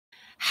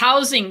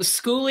Housing,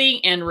 schooling,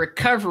 and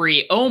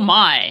recovery. Oh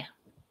my.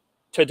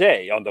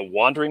 Today on the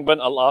Wandering But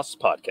Not Lost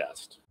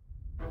podcast.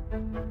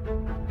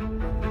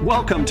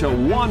 Welcome to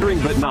Wandering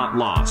But Not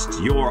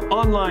Lost, your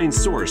online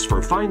source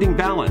for finding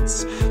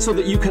balance so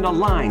that you can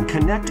align,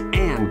 connect,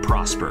 and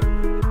prosper.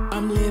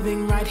 I'm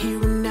living right here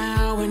and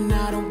now, and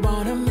I don't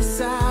want to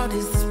miss out.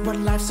 Is this what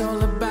life's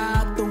all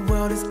about? The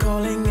world is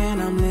calling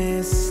and I'm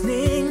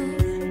listening.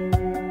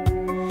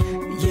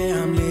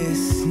 Yeah, I'm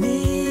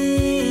listening.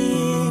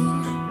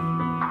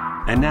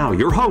 And now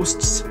your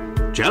hosts,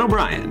 Jen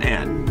O'Brien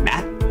and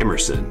Matt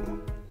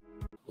Emerson.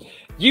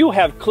 You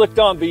have clicked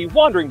on the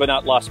Wandering But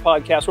Not Lost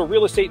podcast where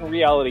real estate and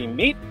reality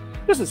meet.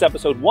 This is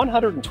episode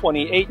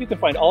 128. You can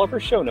find all of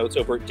our show notes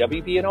over at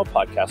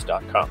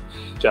wbnlpodcast.com.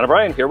 Jen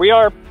O'Brien, here we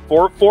are.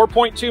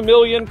 4.2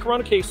 million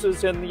corona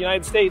cases in the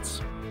United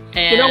States.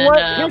 And you know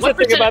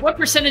what? What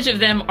percentage of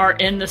them are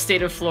in the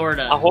state of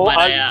Florida?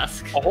 I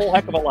ask. A whole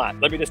heck of a lot.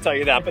 Let me just tell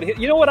you that. But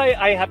you know what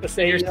I have to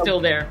say? You're still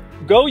there.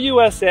 Go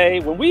USA.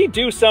 When we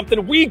do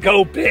something, we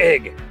go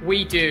big.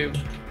 We do.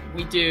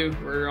 We do.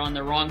 We're on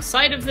the wrong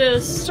side of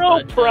this.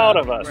 So proud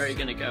of us. Where are you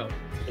going to go?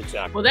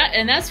 Exactly. Well,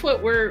 that's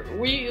what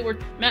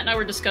Matt and I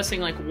were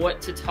discussing, like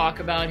what to talk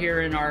about here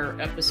in our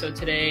episode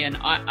today. And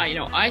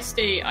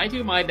I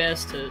do my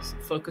best to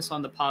focus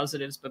on the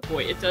positives, but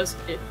boy,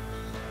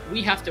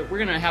 we're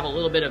going to have a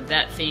little bit of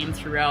that theme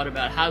throughout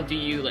about how do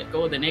you let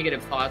go of the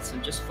negative thoughts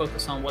and just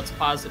focus on what's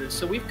positive.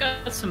 So we've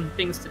got some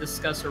things to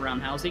discuss around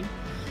housing,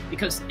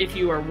 because if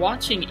you are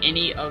watching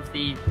any of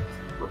the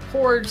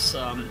reports,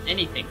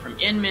 anything from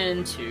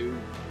Inman to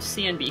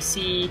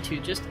CNBC to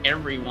just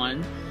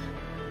everyone,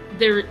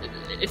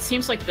 it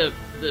seems like the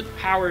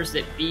powers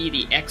that be,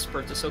 the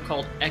experts, the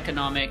so-called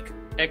economic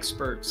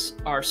experts,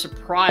 are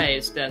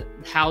surprised that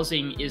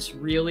housing is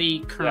really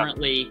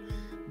currently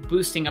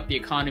boosting up the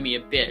economy a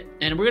bit.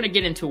 And we're going to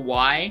get into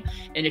why.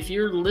 And if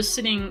you're a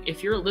listener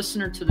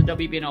to the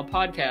WBNL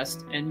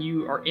podcast and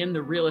you are in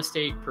the real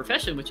estate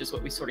profession, which is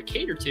what we sort of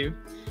cater to,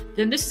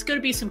 then this is going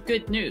to be some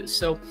good news.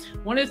 So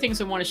one of the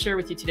things I want to share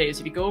with you today is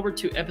if you go over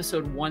to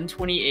episode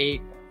 128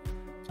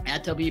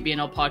 at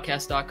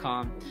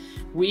WBNLpodcast.com,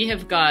 we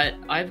have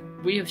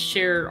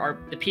shared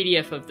the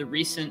PDF of the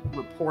recent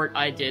report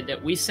I did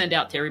that we send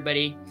out to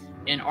everybody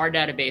in our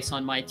database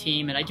on my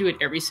team, and I do it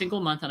every single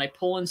month, and I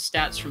pull in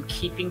stats from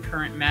Keeping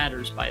Current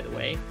Matters, by the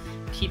way.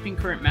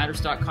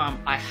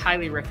 KeepingCurrentMatters.com. I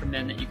highly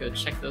recommend that you go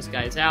check those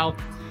guys out.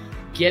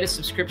 Get a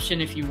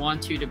subscription if you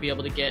want to be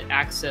able to get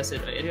access.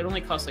 It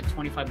only costs like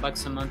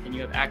 $25 a month, and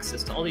you have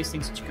access to all these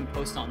things that you can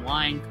post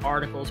online: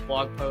 articles,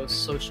 blog posts,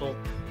 social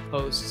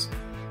posts.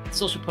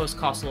 Social posts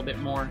cost a little bit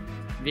more.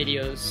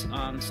 Videos,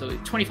 so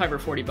 25 or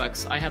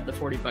 $40. I have the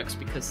 $40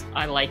 because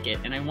I like it,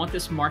 and I want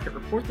this market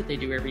report that they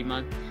do every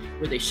month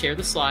where they share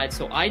the slides.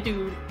 So I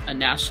do a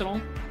national,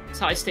 that's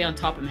how I stay on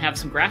top and have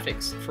some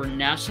graphics for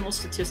national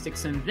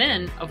statistics. And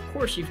then of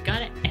course you've got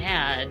to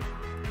have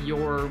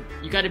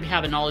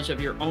a knowledge of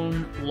your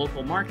own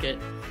local market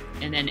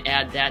and then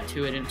add that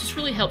to it, and it just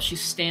really helps you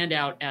stand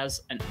out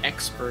as an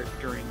expert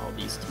during all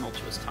these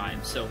tumultuous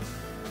times. So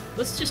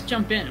let's just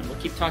jump in and we'll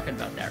keep talking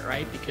about that,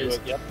 right? Because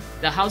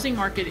the housing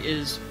market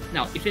is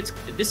now,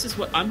 this is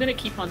what I'm going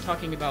to keep on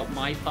talking about,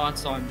 my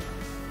thoughts on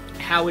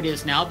how it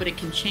is now, but it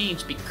can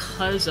change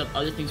because of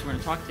other things we're going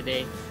to talk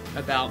today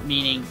about,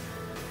 meaning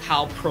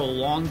how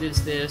prolonged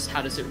is this?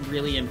 How does it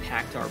really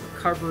impact our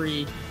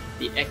recovery?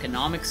 The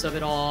economics of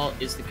it all.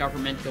 Is the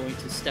government going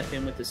to step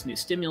in with this new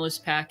stimulus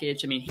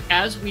package? I mean,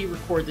 as we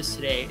record this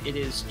today, it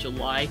is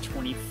July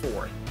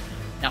 24th.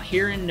 Now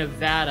here in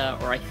Nevada,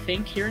 I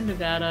think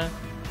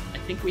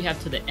we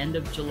have to the end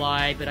of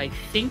July, but I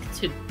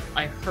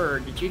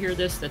heard, did you hear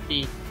this, that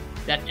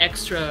that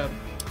extra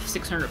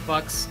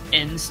 $600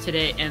 ends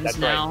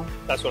now? Right.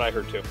 That's what I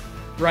heard too.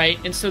 Right,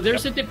 and so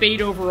there's a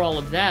debate over all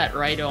of that,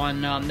 right?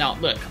 Now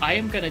look, I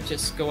am going to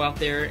just go out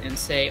there and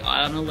say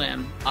on a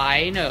limb,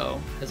 I know,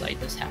 because I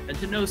just happen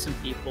to know some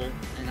people,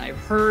 and I've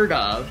heard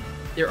of,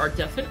 there are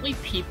definitely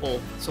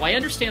people, so I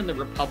understand the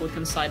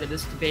Republican side of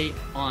this debate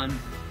on,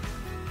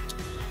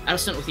 I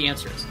just don't know what the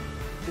answer is.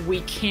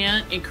 We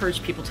can't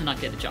encourage people to not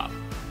get a job.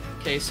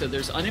 Okay, so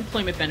there's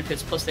unemployment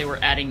benefits, plus they were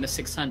adding the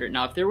 600.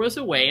 Now, if there was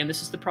a way, and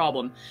this is the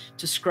problem,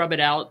 to scrub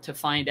it out, to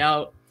find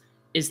out,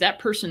 is that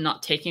person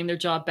not taking their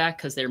job back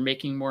because they're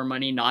making more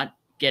money, not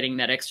getting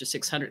that extra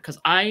 600? Because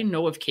I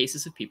know of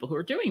cases of people who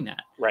are doing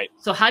that. Right.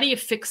 So how do you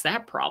fix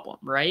that problem,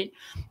 right?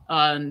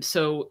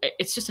 So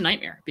it's just a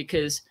nightmare,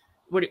 because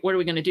what are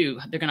we going to do?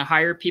 They're going to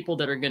hire people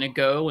that are going to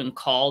go and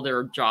call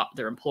their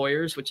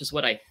employers, which is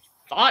what I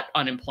thought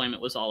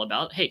unemployment was all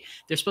about. Hey,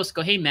 they're supposed to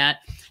go, hey, Matt,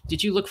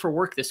 did you look for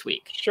work this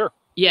week? Sure.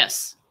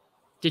 Yes.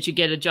 Did you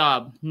get a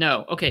job?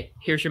 No. Okay,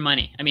 here's your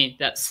money. I mean,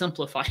 that's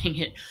simplifying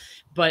it.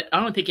 But I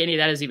don't think any of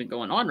that is even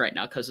going on right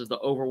now because of the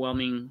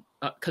overwhelming,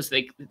 because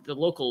the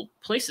local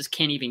places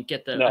can't even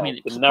get the,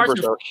 the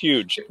numbers are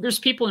huge. There's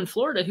people in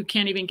Florida who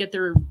can't even get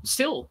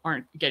still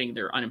aren't getting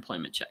their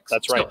unemployment checks.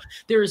 That's right. So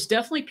there's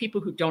definitely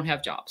people who don't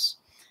have jobs.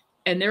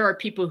 And there are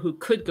people who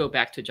could go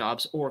back to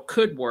jobs or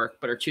could work,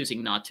 but are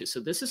choosing not to. So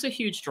this is a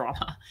huge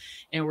drama,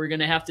 and we're going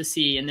to have to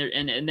see. And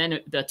then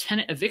the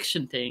tenant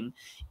eviction thing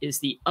is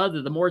the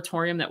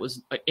moratorium that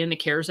was in the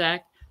CARES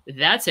Act.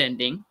 That's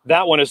ending.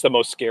 That one is the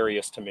most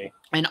scariest to me.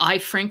 And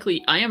I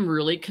am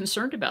really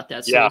concerned about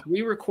that. So if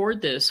we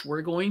record this,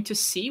 we're going to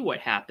see what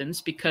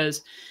happens,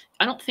 because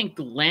I don't think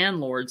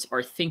landlords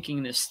are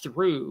thinking this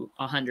through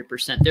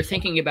 100%. They're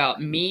thinking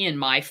about me and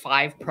my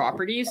 5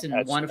 properties,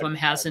 and one of them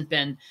hasn't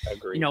been,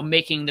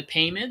 making the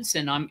payments.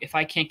 And if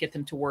I can't get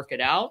them to work it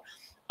out,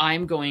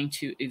 I'm going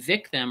to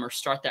evict them or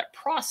start that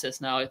process.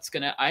 Now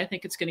I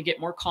think it's going to get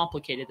more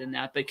complicated than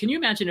that. But can you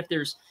imagine if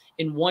there's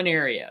in one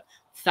area,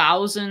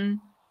 1,000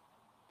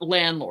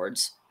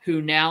 landlords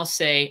who now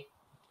say,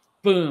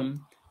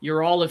 boom,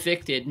 you're all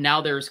evicted.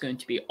 Now there's going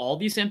to be all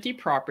these empty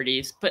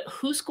properties, but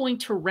who's going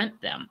to rent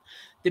them?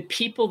 The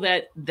people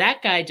that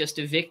guy just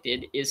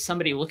evicted is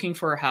somebody looking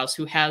for a house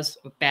who has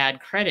a bad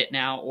credit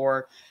now,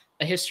 or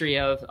a history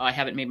of, I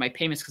haven't made my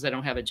payments because I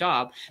don't have a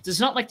job. So it's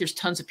not like there's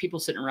tons of people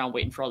sitting around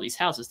waiting for all these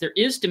houses. There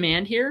is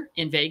demand here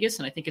in Vegas,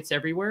 and I think it's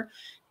everywhere,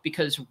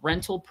 because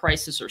rental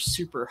prices are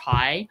super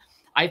high.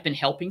 I've been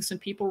helping some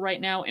people right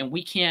now, and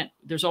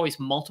there's always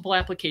multiple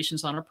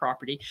applications on a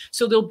property.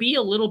 So there'll be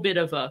a little bit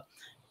of a,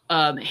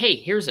 hey,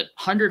 here's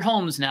 100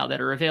 homes now that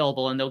are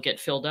available, and they'll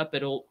get filled up.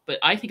 But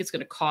I think it's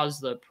going to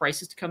cause the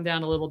prices to come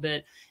down a little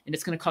bit, and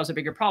it's going to cause a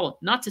bigger problem.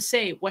 Not to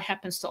say what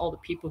happens to all the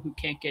people who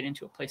can't get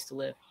into a place to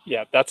live.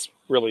 Yeah, that's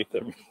really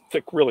the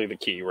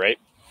key, right?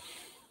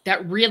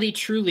 That really,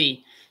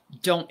 truly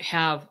don't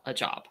have a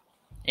job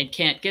and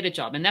can't get a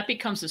job. And that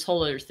becomes this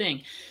whole other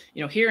thing.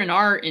 Here in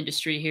our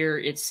industry here,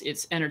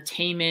 it's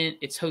entertainment,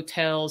 it's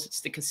hotels,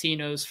 it's the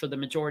casinos for the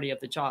majority of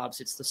the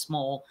jobs. It's the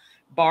small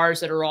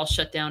bars that are all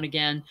shut down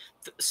again.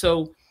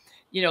 So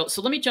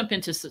let me jump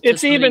into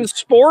it's even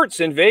sports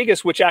in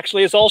Vegas, which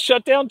actually is all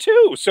shut down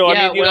too. So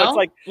it's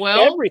like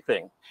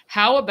everything.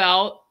 How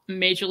about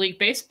Major League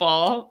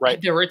Baseball?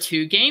 Right. There were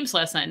 2 games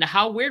last night. Now,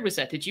 how weird was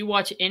that? Did you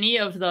watch any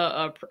of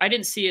the? I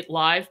didn't see it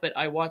live, but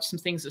I watched some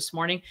things this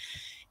morning,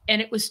 and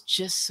it was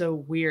just so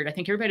weird. I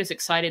think everybody's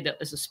excited that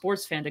as a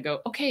sports fan to go,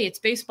 okay, it's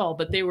baseball,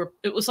 but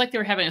it was like they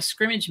were having a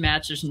scrimmage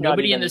match. There's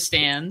nobody in the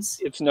stands.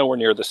 It's nowhere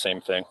near the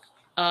same thing.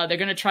 They're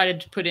going to try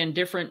to put in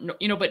different,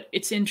 but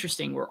it's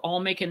interesting. We're all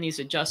making these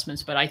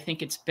adjustments, but I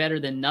think it's better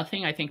than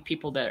nothing. I think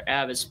people that are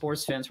avid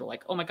sports fans were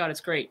like, oh my God,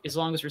 it's great. As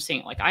long as we're seeing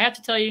it. Like, I have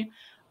to tell you,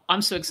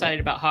 I'm so excited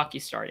about hockey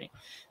starting.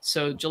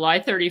 So July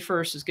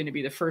 31st is going to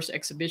be the first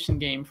exhibition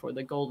game for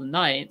the Golden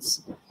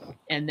Knights.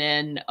 And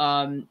then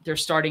they're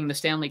starting the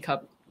Stanley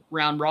Cup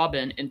round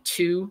robin in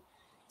 2.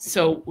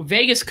 So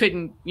Vegas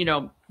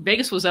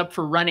Vegas was up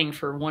for running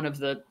for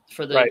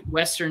the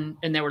Western,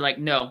 and they were like,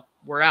 no,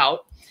 we're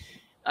out.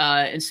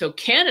 And so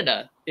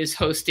Canada is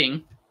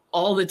hosting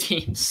all the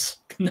teams,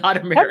 not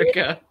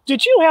America.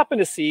 Did you happen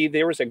to see,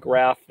 there was a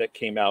graph that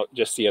came out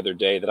just the other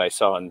day that I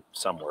saw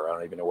somewhere, I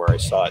don't even know where I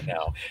saw it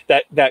now,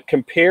 that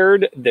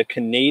compared the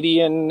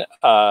Canadian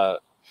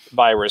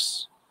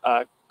virus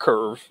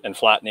curve and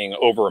flattening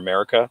over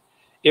America.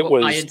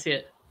 I didn't see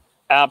it.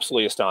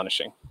 Absolutely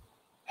astonishing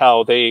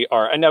how they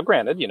are. And now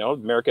granted,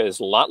 America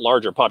is a lot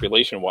larger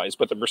population-wise,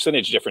 but the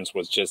percentage difference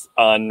was just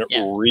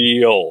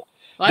unreal.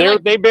 Well,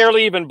 they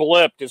barely even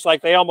blipped. It's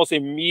like they almost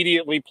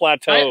immediately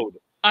plateaued.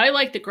 I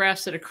like the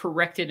graphs that are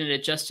corrected and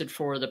adjusted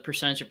for the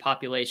percentage of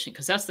population,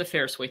 because that's the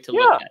fairest way to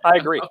look at it. I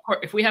agree. Of course,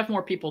 if we have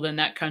more people than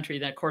that country,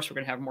 then of course we're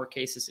going to have more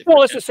cases.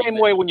 Well, it's the same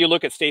way when you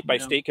look at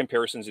state-by-state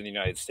comparisons in the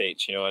United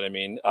States. You know what I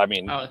mean?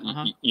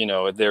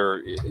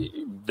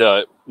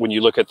 When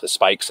you look at the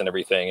spikes and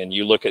everything, and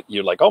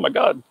you're like, oh my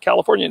God,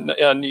 California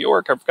and New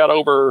York have got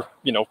over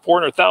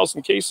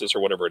 400,000 cases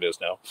or whatever it is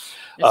now.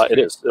 It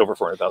is over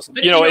 400,000.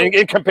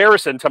 In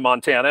comparison to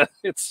Montana,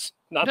 it's.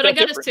 But I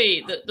got to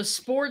say, the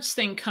sports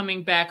thing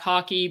coming back,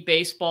 hockey,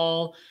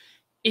 baseball,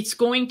 it's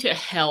going to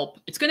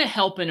help. It's going to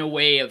help in a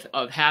way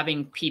of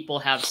having people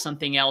have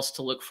something else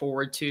to look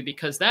forward to,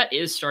 because that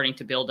is starting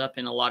to build up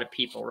in a lot of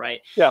people, right?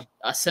 Yeah.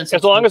 A sense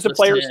as long as the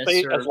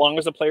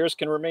players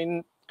can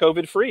remain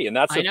COVID free, and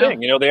that's the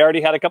thing. They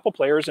already had a couple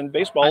players in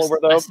baseball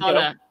I saw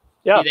that.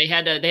 Yeah, they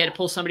had to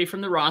pull somebody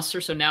from the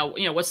roster. So now,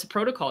 what's the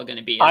protocol going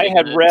to be? I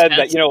had read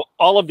that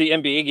all of the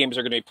NBA games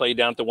are going to be played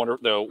down at the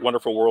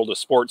wonderful world of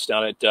sports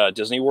down at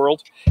Disney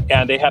World,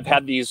 and they have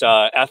had these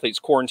athletes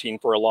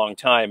quarantined for a long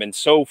time. And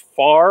so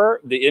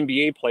far, the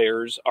NBA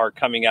players are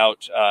coming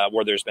out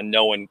where there's been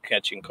no one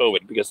catching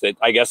COVID, because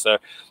I guess the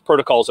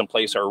protocols in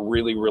place are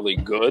really, really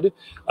good.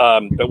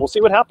 But we'll see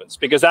what happens,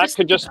 because that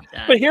could just.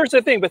 But here's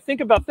the thing. But think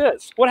about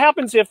this: what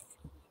happens if?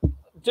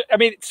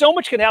 So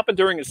much can happen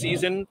during a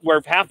season where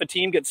if half a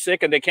team gets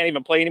sick and they can't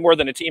even play anymore,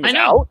 then a team is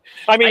out.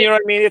 You know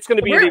what I mean? It's going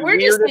to be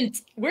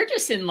we're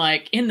just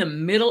in the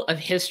middle of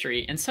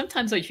history. And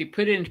sometimes, if you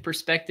put it into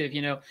perspective,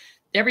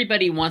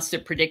 everybody wants to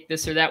predict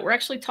this or that. We're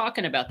actually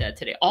talking about that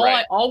today.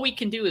 All we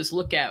can do is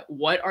look at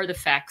what are the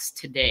facts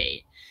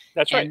today.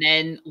 That's right. And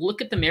then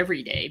look at them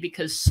every day,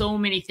 because so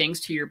many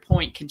things, to your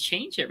point, can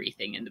change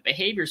everything in the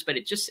behaviors. But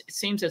it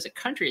seems as a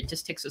country, it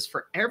just takes us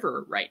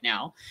forever right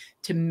now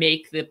to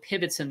make the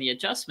pivots and the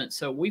adjustments.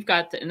 So we've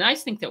got and I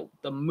think that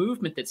the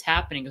movement that's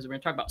happening, because we're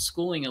going to talk about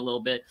schooling a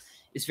little bit,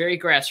 is very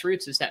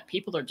grassroots, is that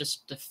people are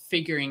just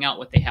figuring out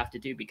what they have to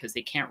do, because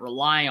they can't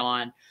rely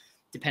on,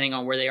 depending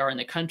on where they are in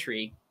the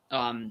country,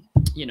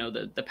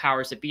 the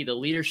powers that be, the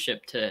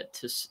leadership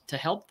to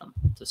help them,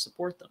 to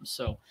support them.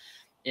 So,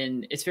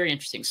 and it's very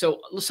interesting. So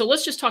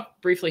let's just talk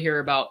briefly here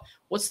about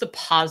what's the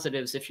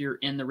positives if you're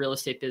in the real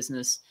estate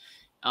business,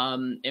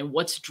 and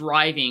what's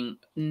driving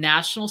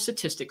national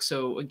statistics.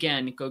 So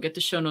again, go get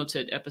the show notes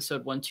at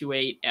episode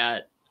 128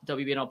 at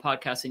WBNL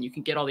Podcast, and you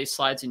can get all these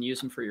slides and use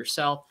them for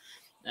yourself.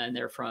 And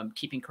they're from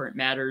Keeping Current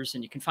Matters,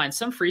 and you can find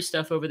some free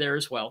stuff over there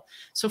as well.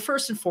 So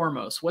first and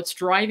foremost, what's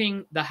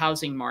driving the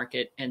housing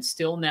market, and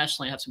still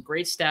nationally, I have some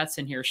great stats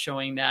in here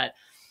showing that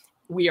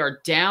we are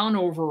down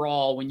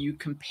overall when you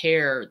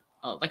compare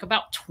like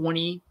about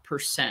 20%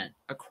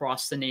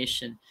 across the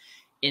nation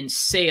in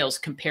sales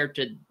compared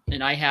to,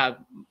 and I have,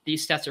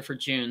 these stats are for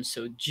June.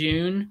 So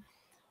June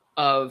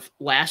of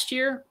last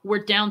year,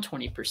 we're down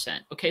 20%.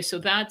 Okay, so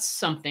that's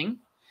something.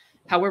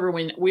 However,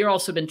 when we've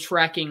also been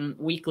tracking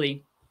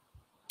weekly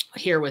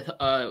here with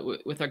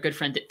our good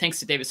friend, thanks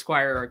to David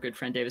Squire, our good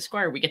friend David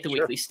Squire, we get the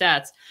weekly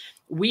stats.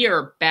 We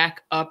are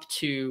back up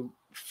to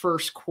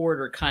first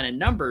quarter kind of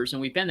numbers,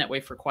 and we've been that way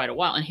for quite a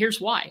while. And here's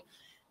why.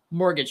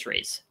 Mortgage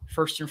rates,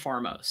 first and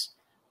foremost,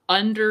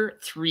 under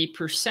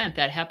 3%.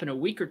 That happened a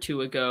week or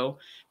two ago.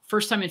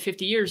 First time in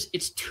 50 years,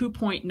 it's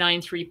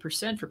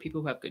 2.93% for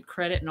people who have good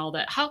credit and all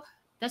that.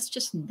 That's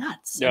just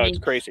nuts. No, it's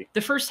crazy.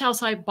 The first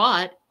house I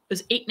bought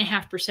was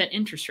 8.5%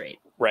 interest rate.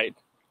 Right.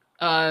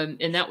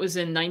 And that was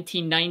in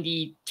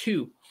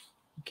 1992.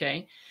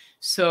 Okay.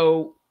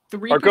 So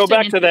 3%. Or go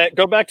back to that.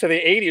 Go back to the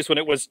 80s when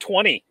it was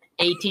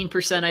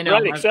 18%. I know.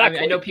 Right,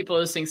 exactly. I know people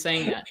listening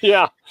saying that.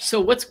 Yeah.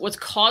 So what's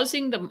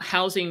causing the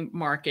housing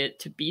market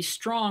to be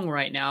strong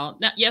right now?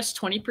 Now, yes,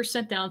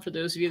 20% down for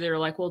those of you that are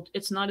like, well,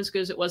 it's not as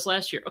good as it was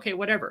last year. Okay,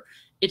 whatever.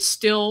 It's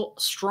still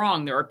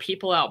strong. There are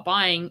people out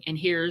buying, and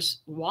here's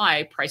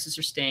why: prices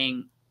are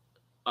staying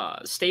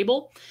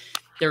stable.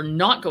 They're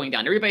not going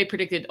down. Everybody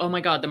predicted, oh my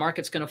God, the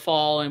market's going to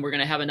fall and we're going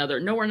to have another.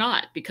 No, we're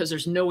not, because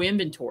there's no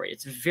inventory.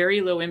 It's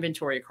very low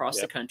inventory across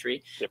the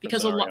country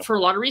because for a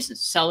lot of reasons.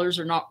 Sellers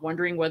are not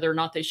wondering whether or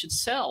not they should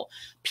sell.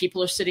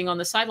 People are sitting on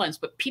the sidelines,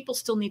 but people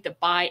still need to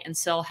buy and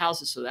sell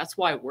houses. So that's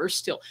why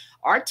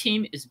our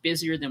team is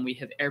busier than we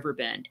have ever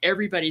been.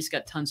 Everybody's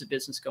got tons of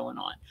business going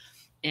on.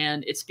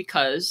 And it's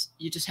because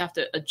you just have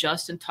to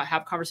adjust and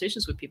have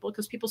conversations with people,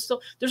 because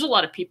there's a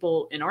lot of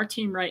people in our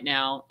team right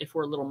now, if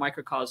we're a little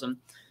microcosm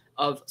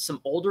of some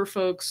older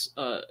folks,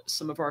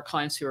 some of our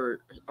clients who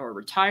are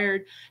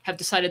retired have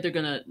decided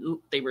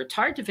they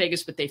retired to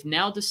Vegas, but they've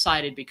now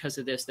decided because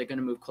of this, they're going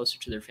to move closer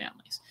to their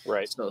families.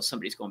 Right. So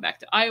somebody's going back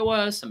to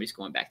Iowa, somebody's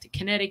going back to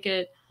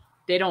Connecticut.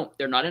 They're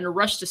not in a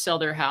rush to sell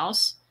their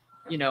house.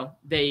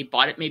 They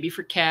bought it maybe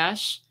for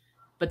cash,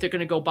 but they're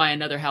going to go buy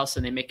another house,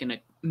 and they're making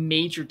a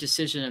major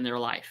decision in their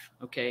life.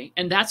 Okay.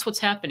 And that's what's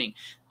happening.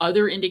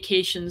 Other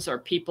indications are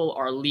people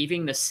are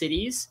leaving the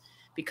cities,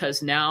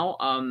 because now,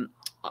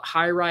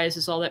 high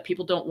rises, all that,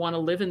 people don't want to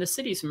live in the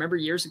cities. Remember,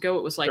 years ago,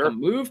 it was like a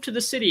move to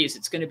the cities.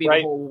 It's going to be the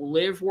whole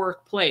live,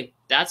 work, play.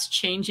 That's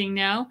changing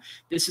now.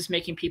 This is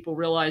making people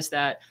realize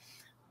that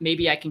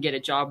maybe I can get a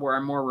job where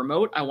I'm more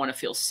remote. I want to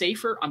feel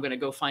safer. I'm going to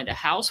go find a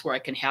house where I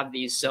can have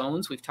these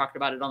zones. We've talked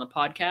about it on the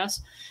podcast.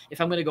 If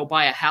I'm going to go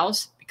buy a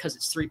house because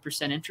it's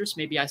 3% interest,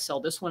 maybe I sell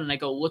this one and I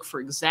go look for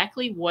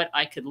exactly what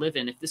I could live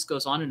in. If this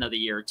goes on another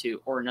year or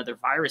two, or another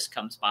virus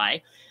comes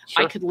by,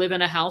 I could live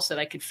in a house that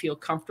I could feel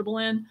comfortable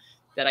in,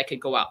 that I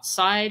could go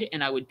outside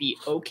and I would be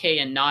okay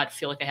and not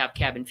feel like I have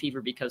cabin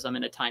fever because I'm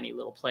in a tiny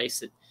little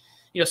place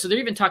that, so they're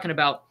even talking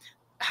about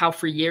how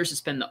for years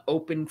it's been the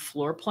open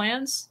floor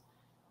plans,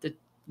 that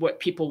what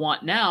people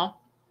want now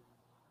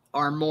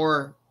are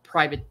more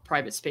private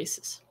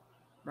spaces,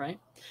 right?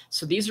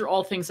 So these are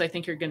all things I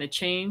think are going to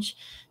change.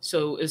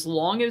 So as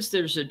long as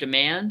there's a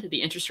demand, the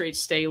interest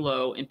rates stay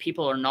low, and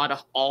people are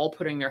not all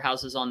putting their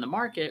houses on the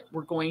market,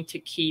 we're going to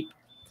keep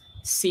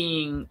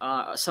seeing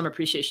some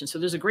appreciation. So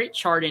there's a great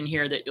chart in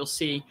here that you'll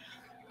see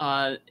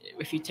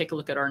if you take a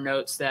look at our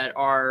notes, that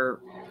are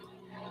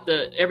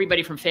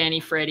everybody from Fannie,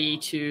 Freddie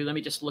to, let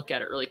me just look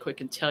at it really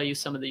quick and tell you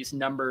some of these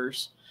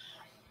numbers.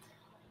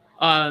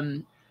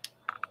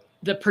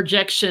 The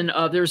projection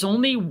of, there's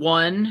only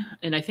one,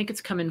 and I think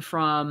it's coming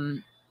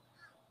from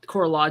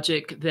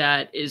CoreLogic,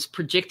 that is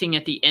predicting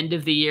at the end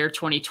of the year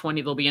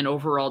 2020 there'll be an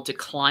overall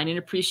decline in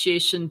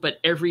appreciation, but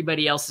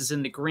everybody else is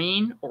in the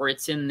green, or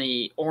it's in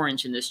the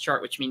orange in this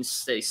chart, which means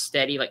stay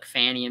steady, like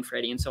Fannie and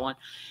Freddie and so on.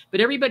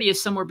 But everybody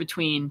is somewhere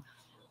between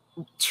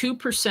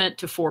 2%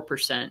 to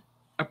 4%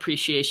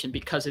 appreciation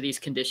because of these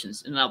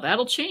conditions. And now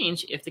that'll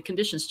change if the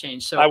conditions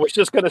change. So I was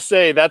just going to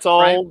say that's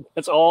all. Right.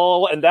 That's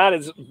all, and that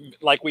is,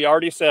 like we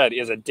already said,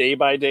 is a day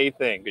by day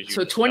thing.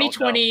 So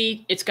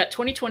 2020, it's got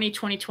 2020,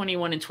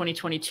 2021, and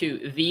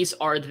 2022. These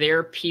are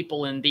their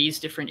people in these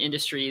different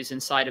industries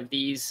inside of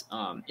these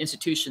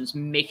institutions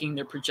making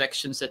their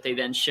projections that they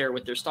then share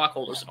with their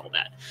stockholders and all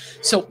that.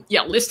 So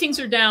yeah, listings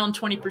are down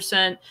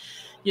 20%.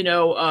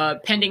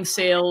 Pending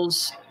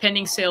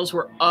sales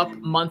were up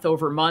month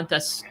over month.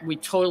 We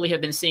totally have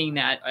been seeing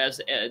that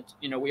as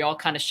we all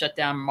kind of shut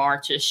down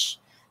March-ish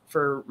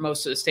for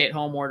most of the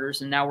stay-at-home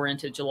orders, and now we're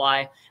into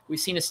July.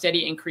 We've seen a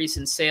steady increase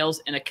in sales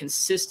and a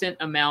consistent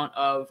amount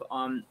of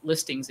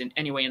listings in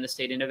the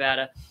state of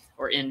Nevada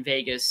or in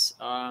Vegas.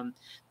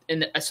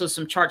 So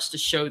some charts to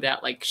show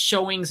that, like,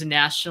 showings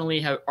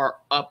nationally are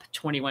up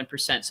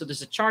 21%. So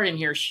there's a chart in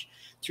here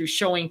through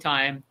showing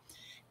time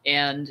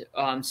and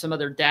some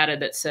other data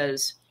that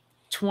says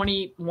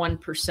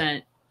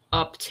 21%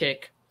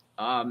 uptick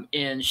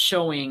in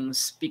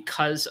showings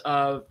because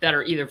of that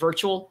are either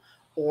virtual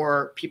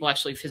or people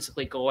actually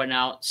physically going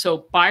out.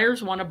 So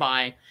buyers want to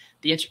buy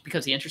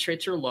because the interest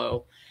rates are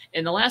low.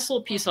 And the last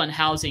little piece on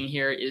housing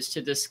here is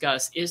to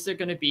discuss, is there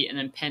going to be an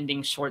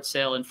impending short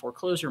sale and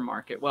foreclosure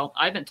market? Well,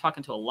 I've been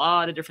talking to a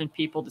lot of different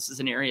people. This is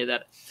an area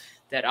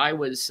that I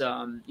was,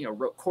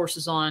 wrote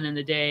courses on in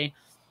the day.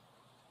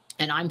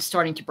 And I'm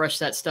starting to brush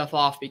that stuff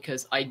off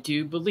because I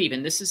do believe,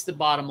 and this is the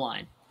bottom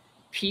line,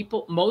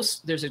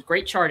 there's a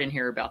great chart in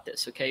here about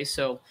this. Okay.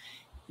 So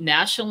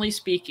nationally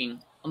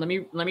speaking, let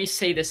me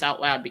say this out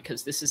loud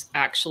because this is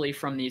actually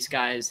from these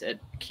guys at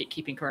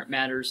Keeping Current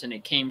Matters, and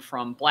it came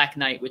from Black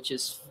Knight, which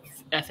is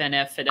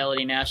FNF,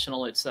 Fidelity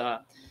National. It's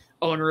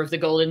owner of the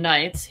Golden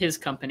Knights, his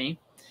company,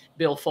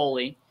 Bill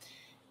Foley.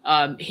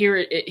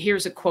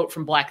 Here's a quote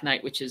from Black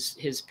Knight, which is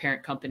his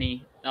parent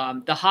company.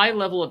 The high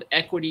level of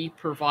equity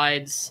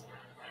provides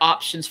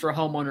options for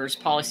homeowners,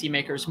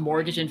 policymakers,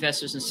 mortgage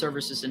investors, and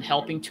services in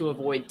helping to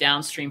avoid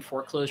downstream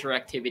foreclosure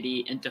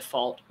activity and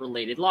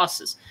default-related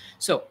losses.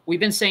 So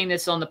we've been saying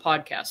this on the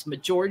podcast.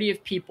 Majority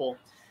of people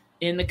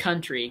in the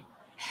country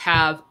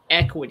have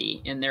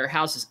equity in their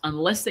houses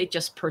unless they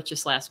just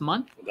purchased last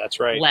month. That's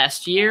right.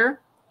 Last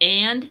year,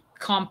 and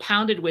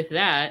compounded with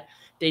that,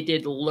 they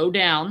did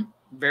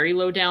very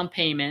low down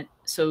payment.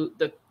 So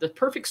the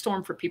perfect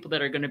storm for people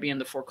that are going to be in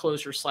the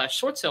foreclosure /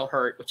 short sale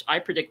hurt, which I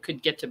predict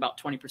could get to about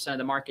 20% of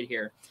the market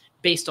here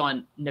based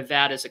on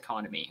Nevada's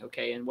economy.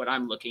 Okay. And what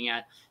I'm looking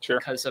at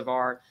because of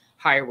our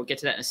higher, we'll get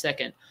to that in a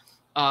second.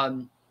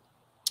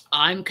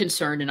 I'm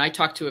concerned, and I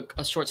talked to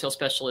a short sale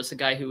specialist, a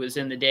guy who was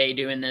in the day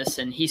doing this,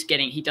 and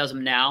he does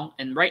them now.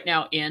 And right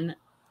now in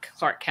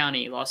Clark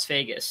County, Las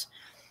Vegas,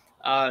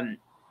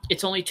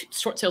 it's only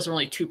short sales are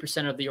only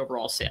 2% of the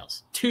overall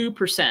sales.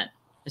 2%.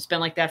 It's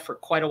been like that for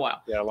quite a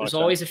while. Yeah, there's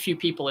always a few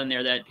people in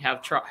there that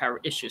have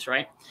issues,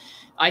 right?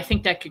 I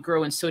think that could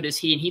grow, and so does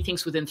he. And he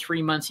thinks within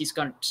 3 months he's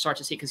going to start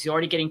to see, because he's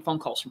already getting phone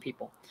calls from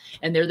people.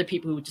 And they're the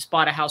people who just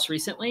bought a house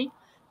recently,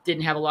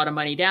 didn't have a lot of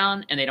money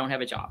down, and they don't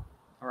have a job.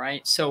 All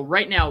right. So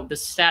right now, the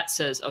stat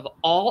says of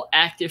all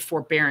active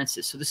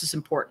forbearances, so this is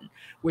important,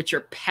 which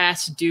are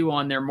past due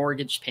on their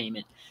mortgage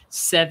payment,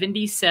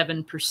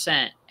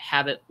 77%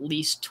 have at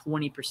least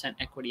 20%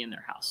 equity in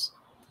their house.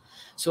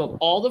 So of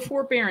all the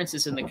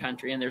forbearances in the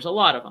country, and there's a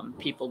lot of them,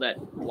 people that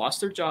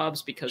lost their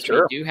jobs because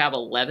we do have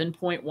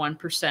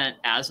 11.1%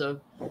 as of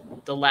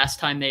the last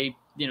time they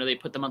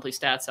put the monthly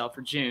stats out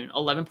for June,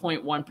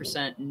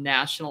 11.1%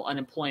 national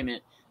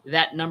unemployment.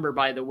 That number,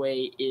 by the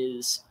way,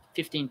 is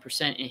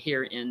 15%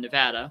 here in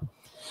Nevada.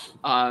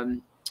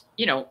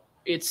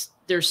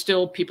 There's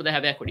still people that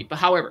have equity. But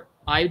however,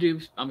 I'm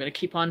going to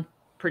keep on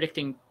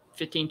predicting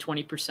 15,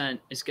 20%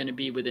 is going to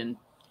be within,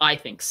 I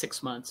think,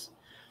 6 months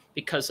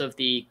because of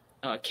the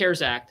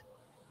CARES Act.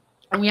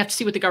 And we have to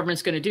see what the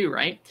government's going to do,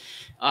 right?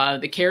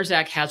 The CARES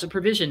Act has a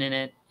provision in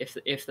it.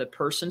 If the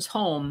person's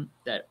home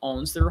that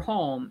owns their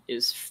home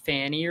is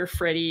Fannie or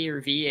Freddie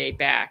or VA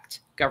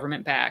backed,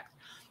 government backed,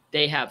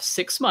 they have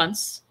 6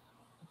 months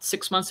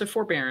of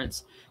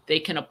forbearance. They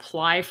can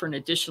apply for an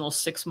additional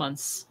 6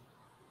 months,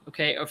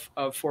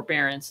 of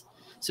forbearance.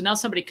 So now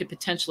somebody could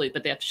potentially,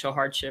 but they have to show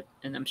hardship,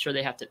 and I'm sure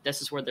they have to.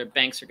 This is where their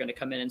banks are going to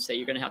come in and say,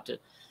 you're going to have to.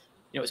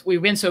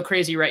 We've been so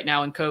crazy right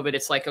now in COVID.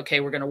 It's like, okay,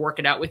 we're going to work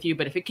it out with you.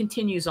 But if it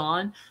continues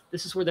on,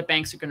 this is where the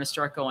banks are going to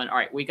start going, all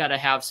right, we got to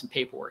have some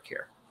paperwork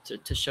here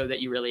to show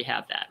that you really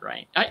have that,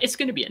 right? It's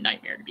going to be a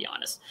nightmare, to be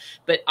honest.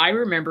 But I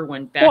remember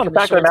when back the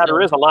fact of the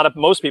matter is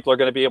most people are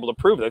going to be able to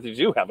prove that they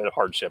do have a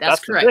hardship. That's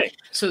correct.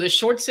 So the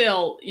short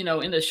sale,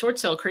 in the short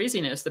sale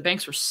craziness, the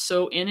banks were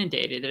so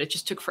inundated that it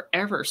just took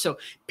forever. So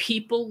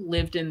people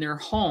lived in their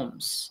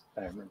homes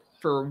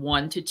for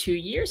 1 to 2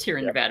 years here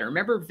in Nevada.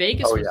 Remember,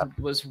 Vegas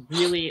was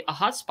really a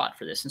hot spot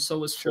for this, and so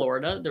was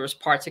Florida. There was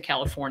parts of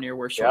California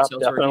where short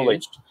sales were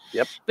huge.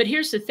 Yep. But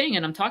here's the thing,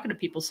 and I'm talking to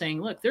people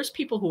saying, look, there's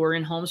people who are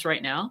in homes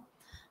right now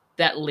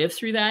that live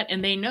through that,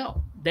 and they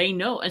know.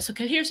 And so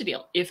here's the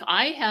deal. If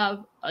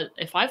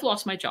I've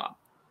lost my job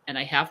and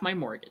I have my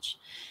mortgage,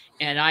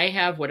 and I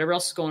have whatever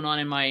else is going on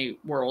in my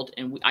world,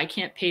 and I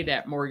can't pay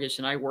that mortgage,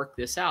 and I work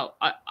this out,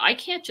 I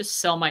can't just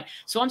sell my.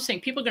 So I'm saying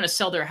people are going to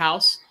sell their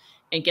house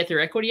and get their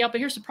equity out.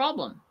 But here's the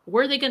problem: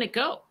 where are they going to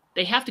go?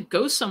 They have to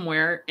go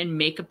somewhere and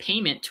make a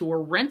payment to a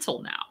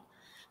rental now.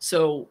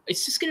 So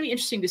it's just going to be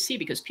interesting to see,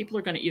 because people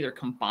are going to either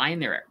combine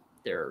their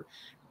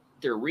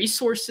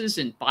resources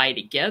and buy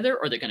together,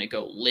 or they're going to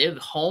go live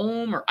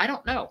home, or I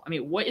don't know. I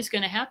mean, what is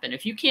going to happen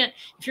if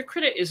your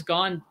credit is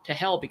gone to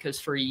hell because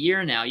for a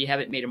year now you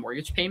haven't made a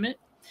mortgage payment?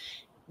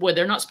 Well,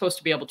 they're not supposed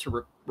to be able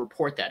to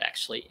report that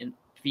actually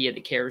via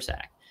the CARES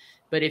Act.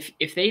 But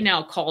if they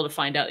now call to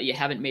find out that you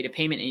haven't made a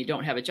payment and you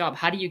don't have a job,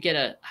 how do you get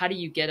a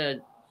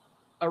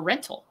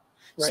rental?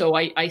 Right. So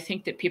I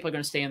think that people are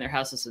going to stay in their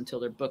houses until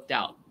they're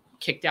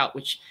kicked out,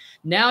 which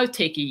now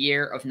take a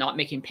year of not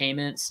making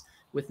payments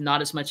with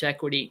not as much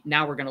equity.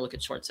 Now we're going to look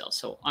at short sales.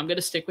 So I'm going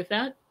to stick with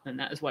that. And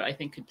that is what I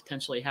think could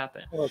potentially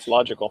happen. Well, it's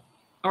logical.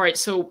 All right.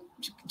 So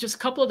just a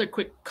couple other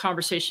quick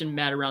conversation,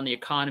 Matt, around the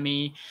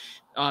economy.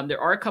 There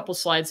are a couple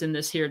slides in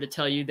this here to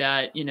tell you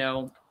that,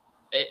 and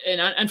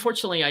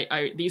unfortunately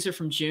I these are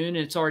from June and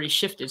it's already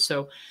shifted.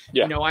 So,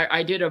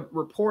 I did a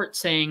report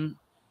saying,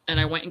 and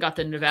I went and got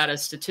the Nevada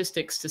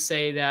statistics to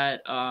say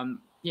that,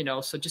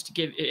 so just to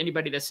give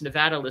anybody that's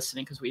Nevada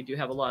listening, because we do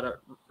have a lot of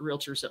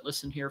realtors that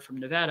listen here from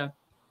Nevada.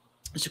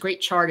 There's a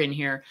great chart in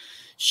here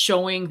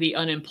showing the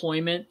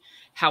unemployment,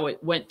 how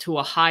it went to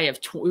a high of,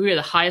 we were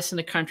the highest in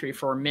the country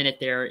for a minute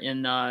there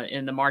in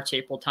the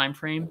March-April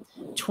timeframe,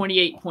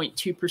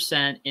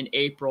 28.2% in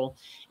April.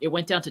 It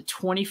went down to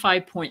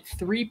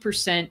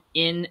 25.3%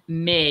 in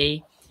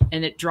May,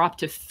 and it dropped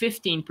to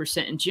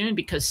 15% in June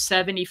because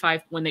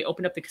when they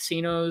opened up the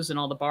casinos and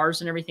all the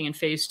bars and everything in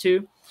phase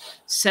 2,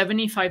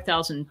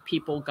 75,000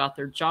 people got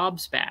their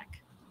jobs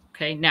back.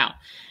 Okay. Now,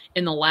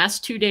 in the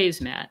last 2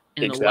 days, Matt,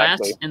 in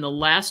the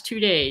last 2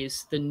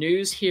 days, the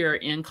news here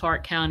in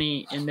Clark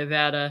County in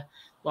Nevada,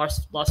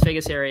 Las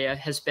Vegas area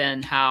has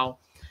been how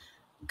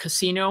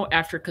casino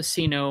after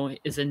casino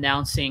is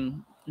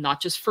announcing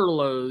not just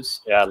furloughs,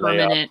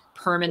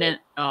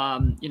 permanent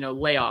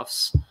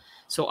layoffs.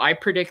 So I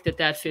predict that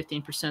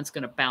 15% is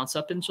going to bounce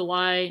up in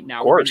July.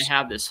 Now we're going to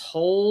have this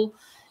whole,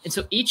 and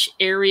so each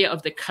area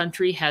of the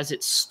country has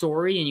its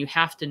story, and you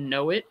have to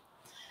know it.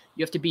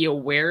 You have to be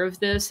aware of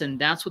this, and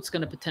that's what's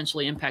going to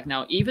potentially impact.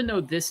 Now, even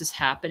though this is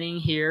happening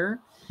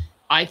here,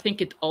 I think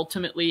it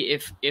ultimately,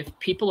 if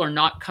people are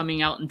not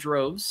coming out in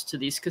droves to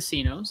these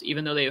casinos,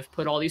 even though they have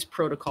put all these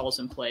protocols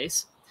in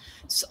place,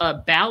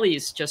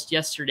 Bally's just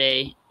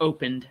yesterday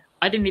opened.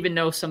 I didn't even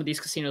know some of these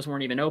casinos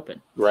weren't even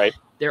open. Right.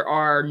 There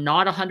are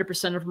not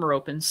 100% of them are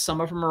open.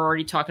 Some of them are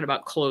already talking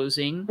about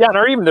closing. Yeah,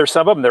 or even there's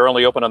some of them they're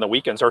only open on the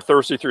weekends or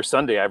Thursday through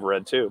Sunday. I've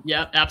read too.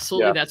 Yeah,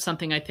 absolutely. Yeah. That's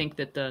something I think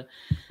that the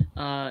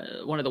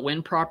one of the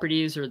Wynn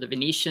properties or the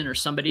Venetian or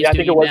somebody's doing that.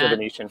 Yeah, I think it was the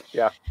Venetian.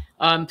 Yeah.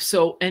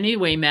 So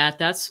anyway, Matt,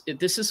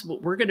 this is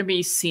what we're going to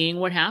be seeing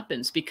what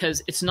happens,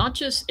 because it's not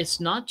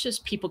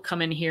just people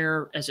come in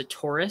here as a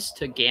tourist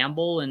to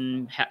gamble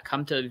and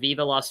come to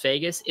Viva Las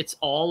Vegas. It's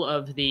all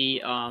of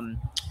the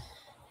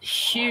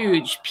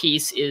huge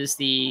piece is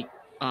the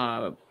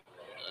what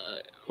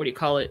do you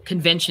call it?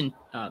 Conventions.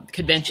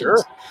 Sure.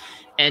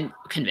 And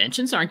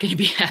conventions aren't going to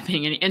be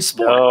happening in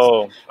sports.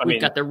 No, We've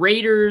got the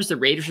Raiders. The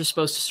Raiders are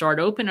supposed to start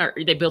open.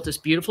 They built this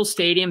beautiful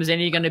stadium. Is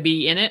any going to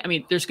be in it? I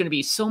mean, there's going to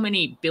be so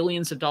many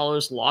billions of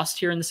dollars lost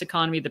here in this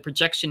economy. The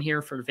projection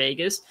here for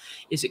Vegas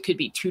is it could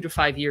be 2 to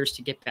 5 years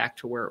to get back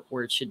to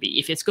where it should be.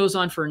 If it goes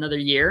on for another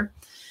year,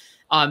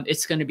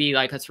 it's going to be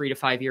like a 3 to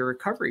 5 year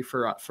recovery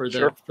for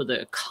the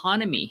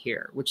economy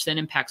here, which then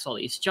impacts all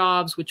these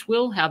jobs, which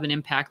will have an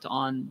impact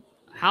on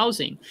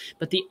housing.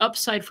 But the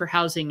upside for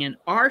housing in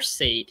our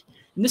state,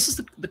 and this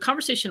is the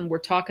conversation we're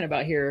talking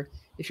about here.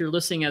 If you're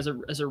listening as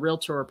a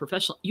realtor or a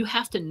professional, you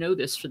have to know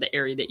this for the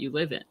area that you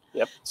live in.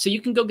 Yep. So you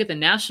can go get the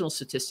national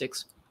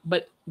statistics,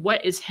 but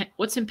what's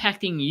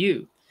impacting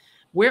you?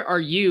 Where are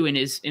you,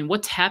 and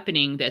what's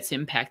happening that's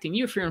impacting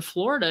you? If you're in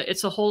Florida,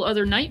 it's a whole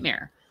other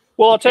nightmare.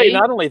 Well, I'll tell you,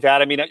 not only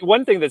that, I mean,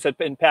 one thing that's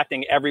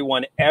impacting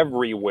everyone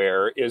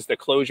everywhere is the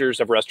closures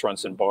of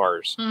restaurants and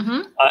bars.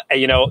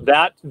 Mm-hmm.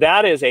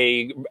 That is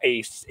a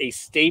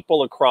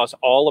staple across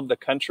all of the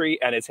country,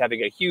 and it's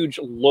having a huge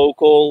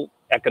local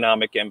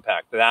economic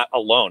impact, that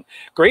alone.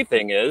 Great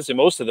thing is, in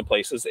most of the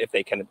places, if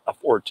they can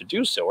afford to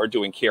do so, are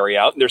doing carry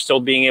out, and they're still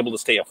being able to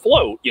stay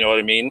afloat, you know what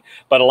I mean?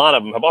 But a lot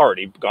of them have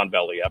already gone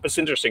belly up. It's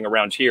interesting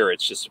around here.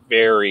 It's just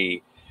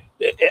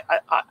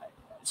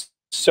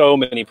so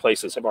many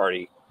places have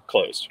already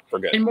closed for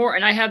good.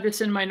 And I have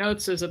this in my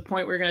notes as a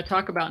point we're going to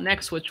talk about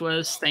next, which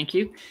was, thank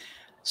you,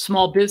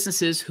 small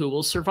businesses who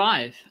will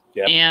survive.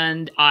 Yep.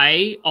 And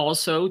I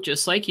also,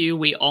 just like you,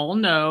 we all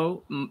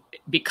know,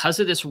 because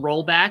of this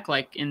rollback,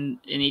 like in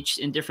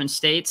different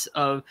states,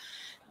 of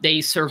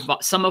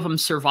some of them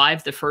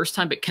survived the first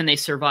time, but can they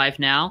survive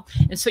now?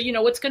 And so,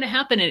 what's going to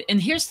happen?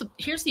 And here's the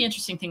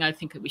interesting thing I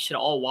think that we should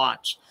all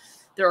watch.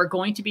 There are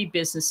going to be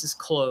businesses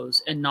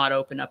close and not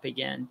open up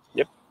again.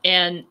 Yep.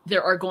 And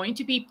there are going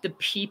to be the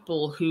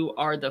people who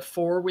are the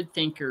forward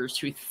thinkers,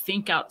 who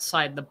think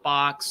outside the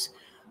box,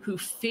 who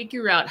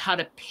figure out how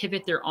to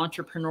pivot their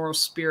entrepreneurial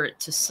spirit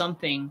to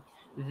something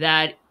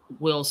that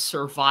will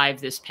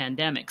survive this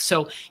pandemic.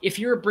 So if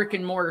you're a brick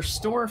and mortar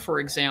store, for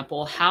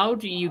example, how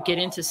do you get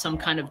into some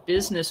kind of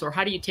business, or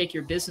how do you take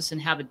your business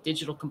and have a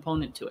digital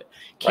component to it?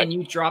 Can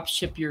you drop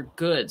ship your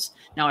goods?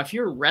 Now, if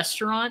you're a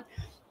restaurant,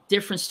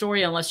 different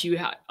story,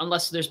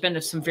 unless there's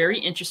been some very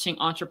interesting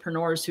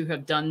entrepreneurs who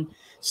have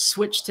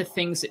switched to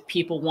things that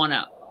people want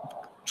to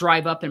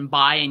drive up and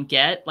buy and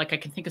get. Like I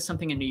can think of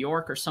something in New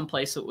York or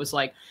someplace that was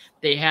like,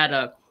 they had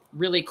a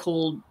really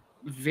cool,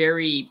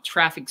 very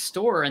traffic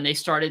store, and they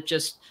started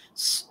just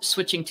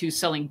switching to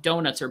selling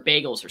donuts or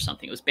bagels or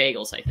something. It was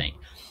bagels, I think.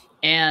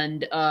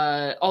 And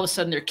all of a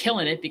sudden they're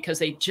killing it because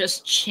they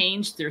just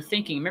changed their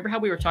thinking. Remember how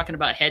we were talking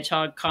about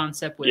hedgehog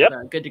concept with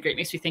good to great?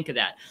 Makes me think of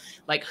that.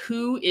 Like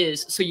so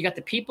you got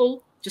the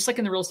people, just like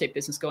in the real estate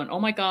business, going, oh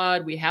my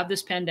God, we have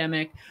this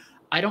pandemic.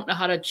 I don't know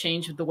how to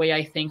change the way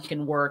I think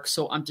and work,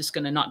 so I'm just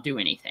going to not do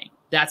anything.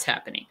 That's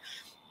happening.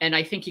 And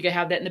I think you could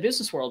have that in the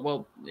business world.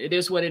 Well, it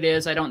is what it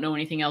is. I don't know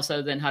anything else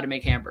other than how to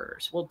make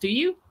hamburgers. Well,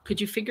 could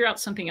you figure out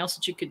something else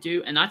that you could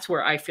do? And that's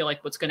where I feel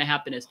like what's going to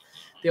happen is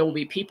there will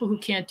be people who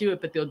can't do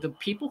it, but the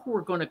people who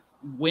are going to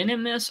win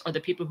in this are the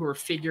people who are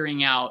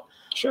figuring out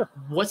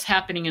what's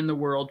happening in the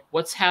world,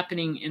 what's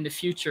happening in the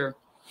future.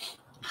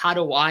 How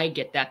do I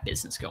get that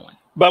business going?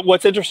 But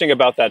what's interesting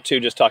about that too,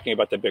 just talking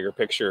about the bigger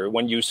picture,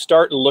 when you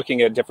start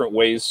looking at different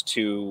ways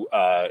to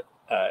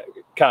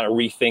kind of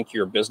rethink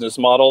your business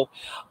model,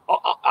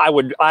 I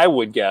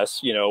would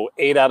guess,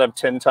 8 out of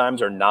 10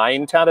 times or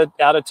 9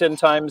 out of 10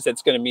 times,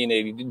 it's going to mean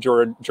a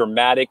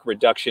dramatic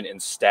reduction in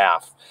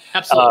staff.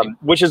 Absolutely.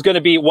 Which is going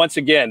to be, once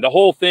again, the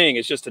whole thing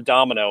is just a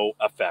domino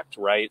effect,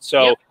 right?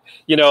 So,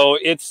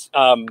 it's,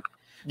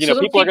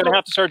 people are going to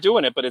have to start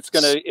doing it, but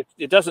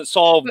it doesn't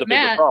solve the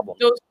bigger problem.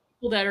 Those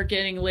people that are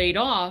getting laid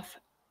off,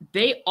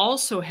 they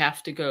also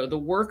have to go. The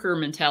worker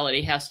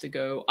mentality has to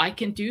go. I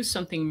can do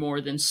something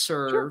more than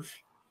serve.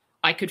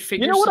 Sure. I could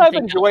figure. You know what I've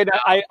enjoyed?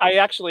 I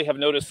actually have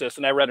noticed this,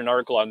 and I read an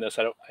article on this.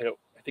 I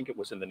think it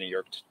was in the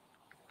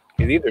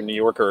either New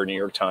Yorker or New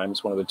York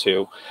Times, one of the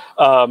two,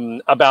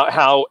 about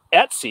how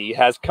Etsy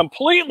has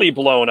completely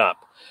blown up.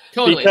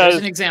 Totally, there's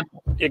an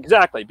example.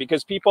 Exactly,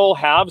 because people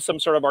have some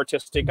sort of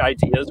artistic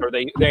ideas, or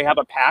they have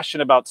a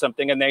passion about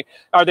something, and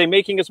are they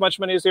making as much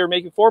money as they were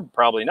making before?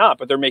 Probably not,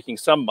 but they're making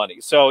some money.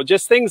 So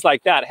just things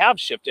like that have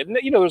shifted, and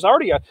there was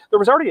already a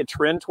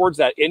trend towards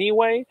that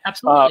anyway.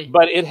 Absolutely,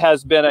 but it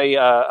has been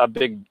a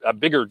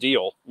bigger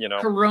deal.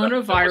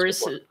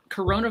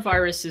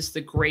 Coronavirus is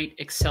the great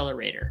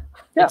accelerator.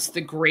 Yeah. It's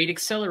the great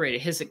accelerator.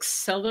 Has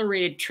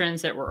accelerated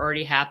trends that were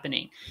already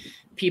happening.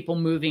 People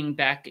moving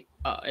back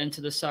into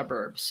the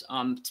suburbs,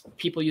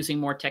 people using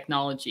more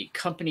technology,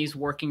 companies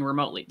working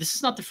remotely. This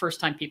is not the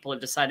first time people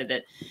have decided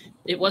that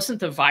it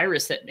wasn't the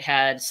virus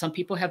that some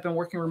people have been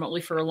working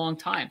remotely for a long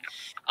time.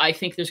 I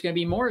think there's going to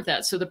be more of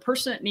that. So the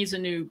person that needs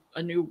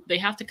they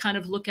have to kind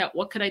of look at,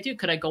 what could I do?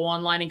 Could I go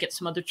online and get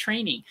some other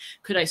training?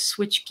 Could I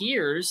switch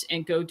gears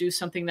and go do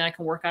something that I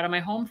can work out of my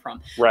home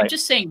from? Right. I'm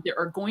just saying there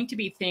are going to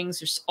be things,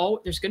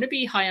 there's going to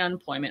be high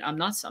unemployment. I'm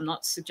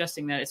not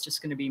suggesting that it's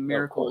just going to be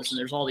miracles and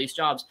there's all these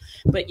jobs,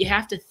 but you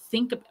have to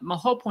my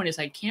whole point is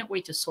I can't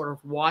wait to sort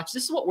of watch.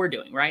 This is what we're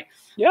doing, right?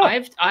 Yeah.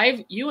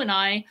 You and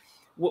I,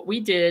 what we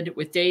did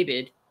with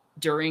David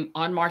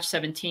on March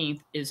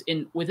 17th is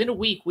within a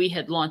week, we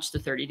had launched the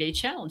 30-day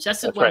challenge.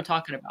 That's what I'm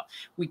talking about.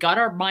 We got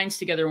our minds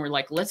together and we're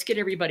like, let's get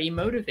everybody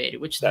motivated,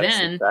 which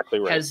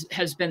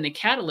has been the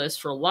catalyst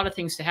for a lot of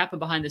things to happen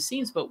behind the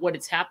scenes. But what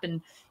it's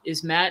happened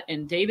is Matt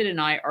and David and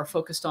I are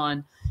focused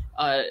on,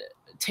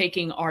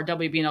 taking our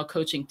WBNL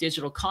coaching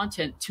digital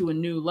content to a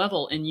new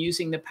level and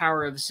using the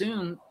power of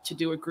Zoom to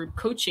do a group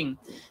coaching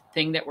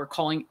thing that we're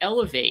calling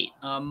Elevate.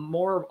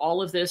 More of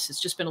all of this, it's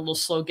just been a little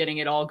slow getting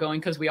it all going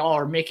because we all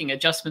are making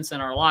adjustments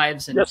in our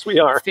lives and yes, we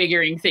are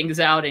figuring things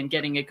out and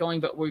getting it going.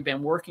 But we've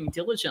been working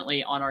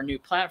diligently on our new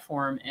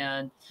platform,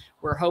 and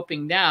we were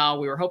hoping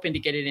to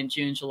get it in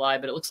June, July,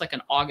 but it looks like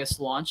an August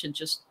launch, and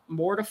just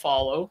more to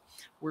follow.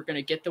 We're going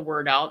to get the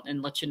word out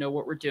and let you know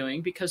what we're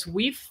doing because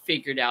we've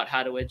figured out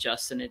how to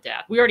adjust and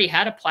adapt. We already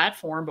had a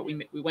platform, but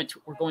we're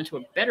going to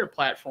a better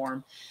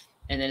platform,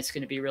 and then it's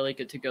going to be really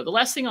good to go. The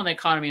last thing on the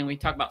economy, and we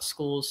talk about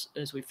schools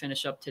as we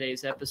finish up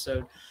today's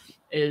episode,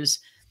 is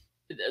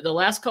the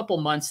last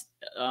couple months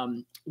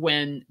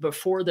with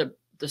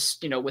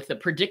the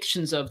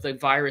predictions of the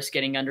virus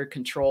getting under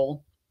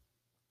control.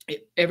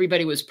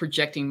 Everybody was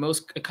projecting,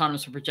 most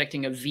economists were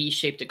projecting a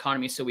V-shaped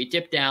economy. So we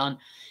dip down,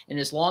 and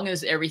as long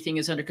as everything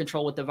is under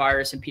control with the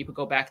virus and people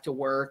go back to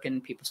work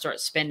and people start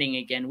spending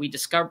again, we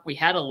discovered we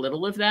had a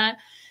little of that,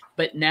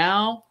 but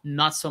now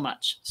not so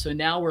much. So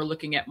now we're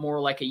looking at more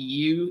like a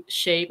U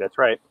shape. That's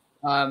right.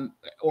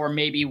 Or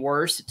maybe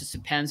worse. It just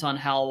depends on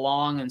how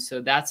long. And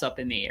so that's up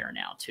in the air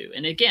now too.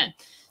 And again,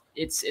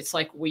 it's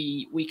like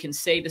we can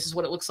say this is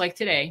what it looks like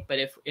today, but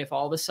if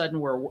all of a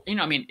sudden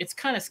it's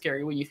kind of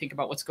scary when you think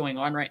about what's going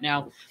on right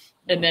now.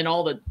 And then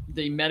all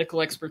the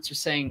medical experts are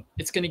saying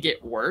it's going to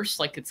get worse.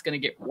 Like it's going to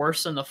get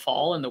worse in the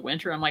fall and the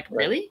winter. I'm like,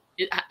 really?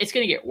 It's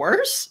going to get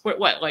worse? What?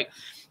 Like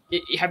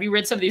have you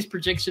read some of these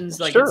predictions?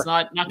 Like Sure. it's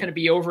not going to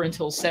be over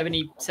until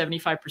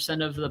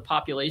 75% of the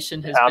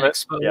population has been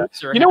exposed. Yeah.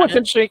 Or you know what's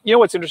interesting? You know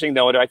what's interesting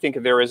though? I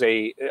think there is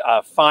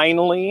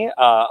finally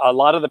a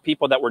lot of the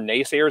people that were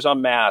naysayers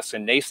on masks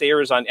and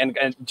naysayers on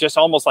and just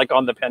almost like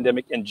on the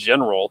pandemic in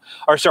general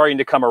are starting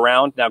to come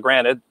around. Now,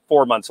 granted,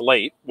 4 months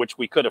late, which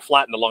we could have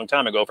flattened a long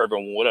time ago if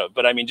everyone would have.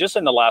 But I mean, just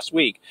in the last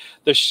week,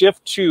 the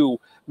shift to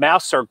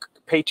masks are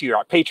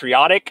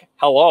patriotic.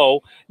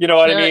 Hello, you know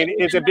what I mean?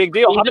 It's a big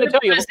deal. I'm going to tell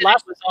you,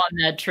 last was on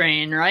that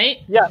train, right?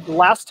 Yeah,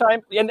 last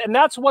time, and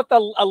that's what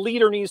a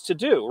leader needs to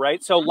do,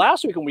 right? So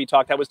last week when we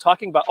talked, I was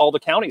talking about all the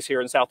counties here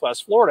in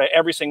Southwest Florida.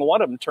 Every single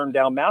one of them turned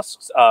down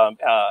masks,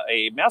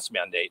 a mask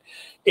mandate.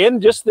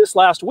 In just this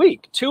last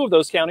week, 2 of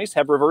those counties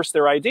have reversed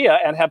their idea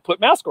and have put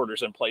mask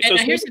orders in place. And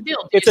so here's the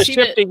deal: it's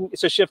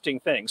a shifting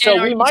thing.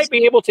 So we might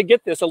be able to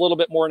get this a little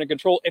bit more under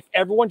control if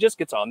everyone just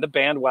gets on the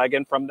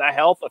bandwagon from the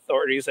health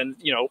authorities and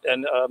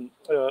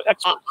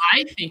experts.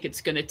 I think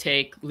it's going to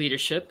take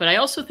leadership, but I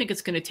also think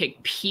it's going to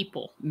take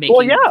people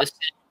making decisions.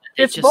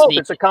 It's both.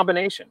 It's a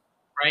combination.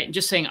 Right? And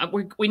just saying,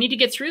 we need to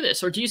get through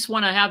this, or do you just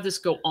want to have this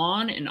go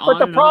on and on?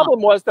 But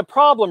the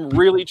problem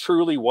really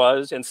truly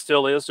was, and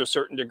still is to a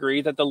certain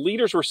degree, that the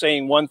leaders were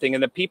saying one thing,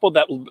 and the people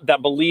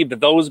that believed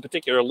those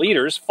particular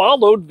leaders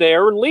followed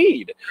their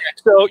lead.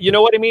 So, you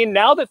know what I mean?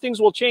 Now that things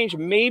will change,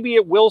 maybe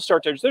it will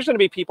start to, there's going to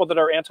be people that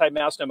are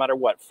anti-mask no matter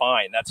what.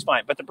 Fine, that's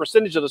fine. But the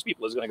percentage of those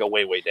people is going to go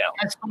way, way down.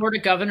 As Florida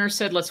governor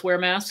said, let's wear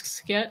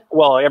masks yet?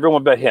 Well,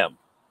 everyone but him.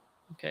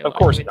 Okay, of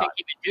course I not. think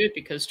he would do it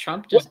because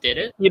Trump just did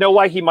it. You know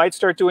why he might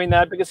start doing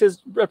that? Because his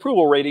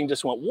approval rating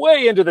just went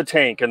way into the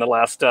tank in the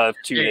last 2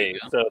 days.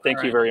 So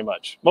thank you very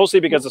much. Mostly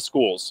because of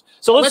schools.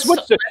 So let's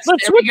switch to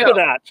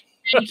that.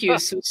 Thank you.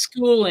 So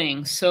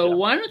schooling. So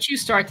why don't you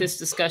start this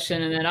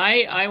discussion, and then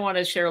I want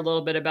to share a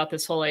little bit about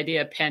this whole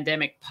idea of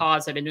pandemic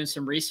pause. I've been doing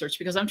some research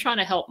because I'm trying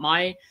to help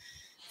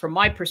from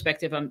my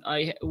perspective,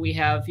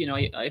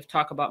 I've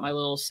talked about my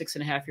little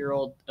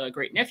 6.5-year-old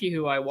great nephew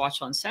who I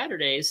watch on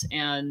Saturdays,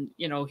 and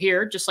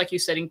here, just like you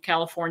said, in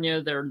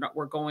California,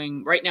 we're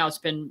going right now. It's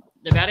been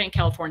Nevada and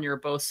California are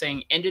both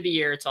saying end of the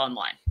year it's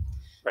online.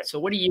 Right.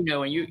 So what do you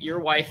know? And your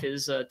wife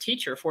is a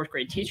teacher, 4th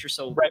grade teacher.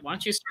 So why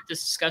don't you start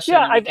this discussion?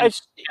 Yeah,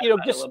 just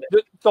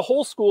the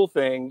whole school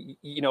thing.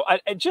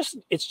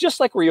 It's just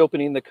like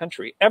reopening the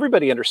country.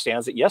 Everybody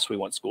understands that. Yes, we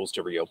want schools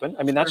to reopen.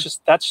 I mean, that's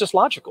just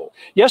logical.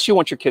 Yes, you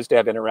want your kids to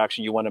have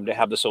interaction. You want them to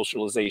have the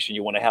socialization.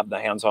 You want to have the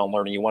hands-on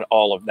learning. You want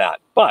all of that.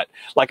 But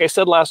like I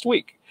said last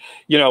week,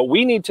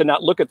 we need to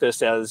not look at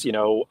this as,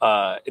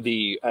 a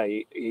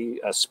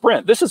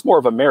sprint. This is more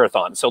of a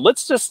marathon. So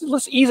let's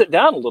ease it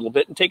down a little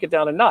bit and take it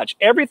down a notch.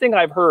 Everything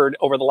I've heard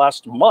over the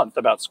last month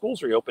about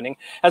schools reopening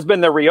has been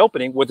the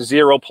reopening with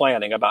zero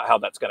planning about how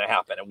that's going to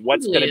happen and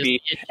what's going to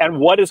be and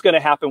what is going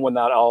to happen when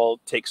that all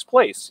takes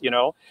place.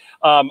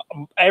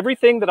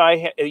 Everything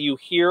that you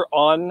hear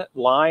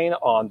online,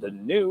 on the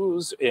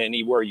news,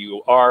 anywhere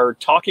you are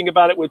talking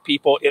about it with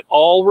people, it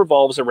all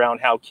revolves around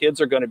how kids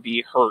are going to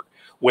be hurt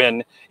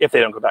if they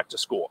don't go back to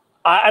school.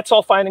 That's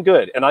all fine and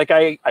good. And like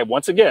I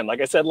once again,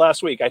 like I said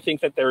last week, I think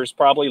that there's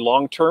probably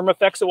long-term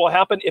effects that will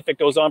happen if it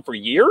goes on for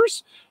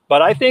years.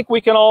 But I think we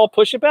can all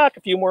push it back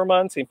a few more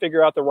months and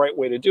figure out the right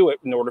way to do it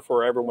in order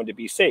for everyone to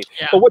be safe.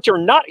 Yeah. But what you're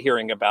not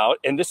hearing about,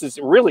 and this is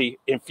really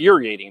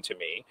infuriating to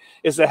me,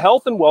 is the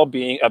health and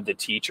well-being of the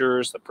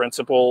teachers, the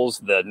principals,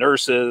 the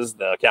nurses,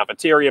 the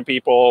cafeteria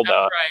people,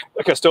 the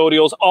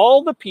custodials,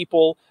 all the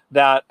people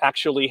that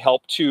actually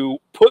help to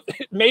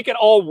make it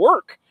all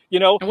work.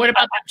 And what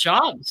about the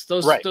jobs?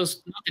 Those not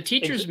the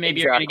teachers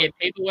maybe are going to get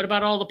paid, but what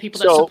about all the people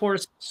that support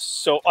us?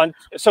 So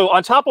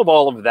on top of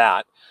all of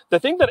that, the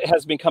thing that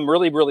has become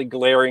really, really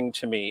glaring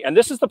to me, and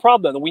this is the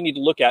problem that we need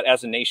to look at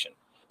as a nation,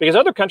 because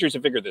other countries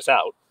have figured this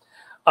out.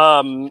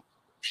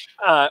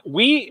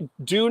 We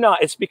do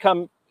not. It's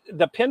become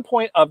the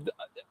pinpoint of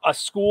a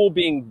school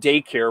being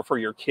daycare for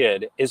your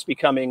kid is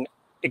becoming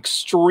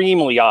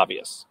extremely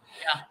obvious.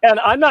 Yeah. And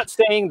I'm not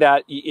saying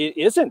that it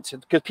isn't,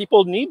 because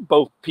people need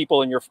both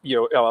people in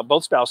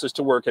both spouses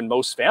to work in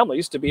most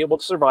families to be able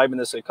to survive in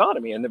this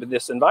economy and in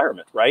this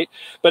environment, right?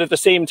 But at the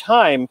same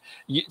time,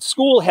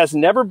 school has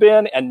never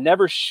been and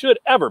never should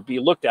ever be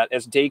looked at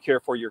as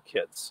daycare for your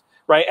kids,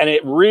 right? And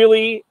it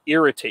really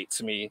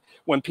irritates me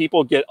when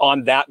people get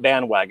on that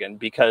bandwagon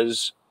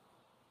because,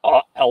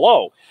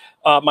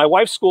 my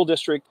wife's school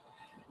district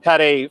had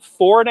a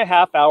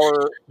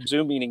 4.5-hour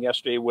Zoom meeting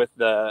yesterday with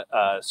the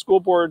school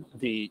board,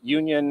 the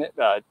union,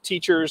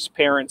 teachers,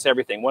 parents,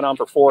 everything. Went on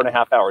for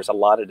 4.5 hours, a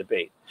lot of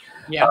debate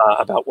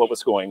about what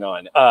was going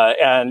on.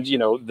 And,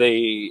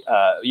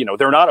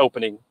 they're not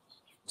opening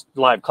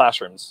live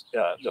classrooms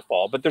this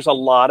fall, but there's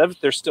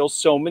still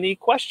so many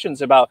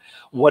questions about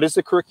what does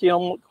the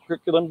curriculum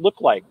look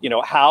like?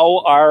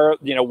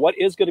 What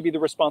is going to be the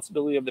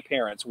responsibility of the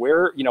parents?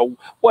 Where,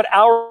 what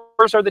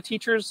hours are the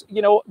teachers,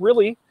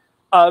 really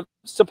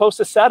supposed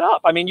to set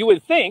up? I mean, you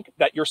would think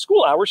that your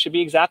school hours should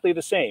be exactly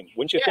the same,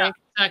 wouldn't you think?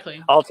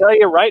 Exactly. I'll tell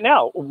you right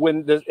now,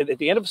 at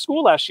the end of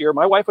school last year,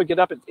 my wife would get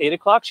up at 8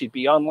 o'clock. She'd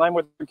be online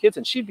with her kids,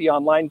 and she'd be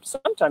online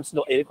sometimes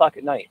until 8 o'clock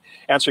at night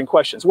answering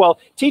questions. Well,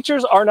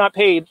 teachers are not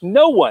paid.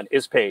 No one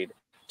is paid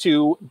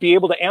to be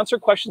able to answer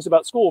questions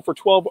about school for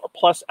 12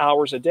 plus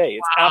hours a day.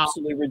 It's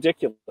absolutely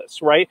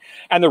ridiculous, right?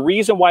 And the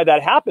reason why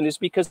that happened is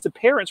because the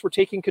parents were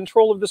taking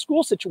control of the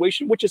school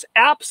situation, which is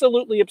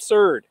absolutely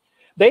absurd.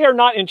 They are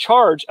not in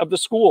charge of the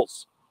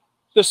schools.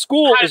 The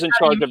school is in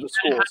charge of the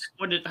schools.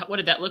 What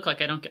did that look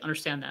like? I don't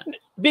understand that.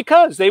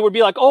 Because they would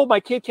be like, oh, my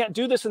kid can't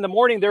do this in the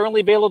morning. They're only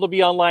available to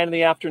be online in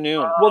the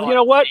afternoon. Well, you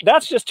know what?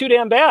 That's just too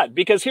damn bad,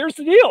 because here's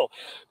the deal.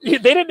 They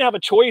didn't have a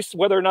choice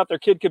whether or not their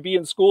kid could be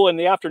in school in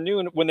the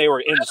afternoon when they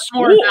were in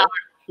school.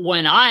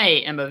 When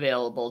I am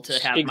available to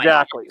have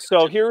exactly.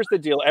 So here's the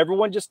deal.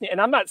 Everyone just, and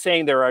I'm not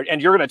saying there are,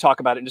 and you're going to talk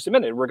about it in just a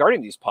minute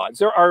regarding these pods.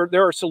 There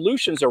are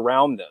solutions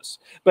around this,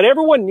 but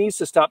everyone needs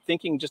to stop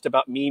thinking just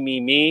about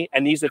me,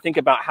 and needs to think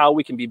about how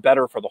we can be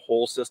better for the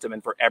whole system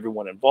and for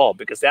everyone involved,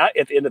 because that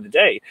at the end of the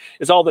day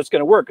is all that's going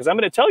to work. Because I'm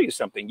going to tell you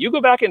something. You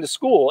go back into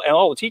school and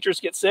all the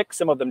teachers get sick.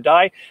 Some of them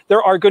die.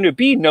 There are going to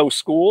be no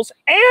schools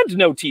and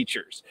no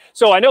teachers.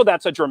 So I know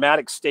that's a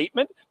dramatic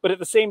statement, but at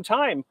the same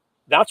time,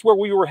 that's where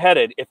we were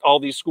headed if all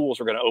these schools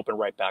were going to open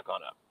right back on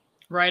up.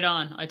 Right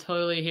on. I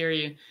totally hear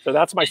you. So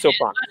that's my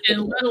soapbox.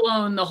 And let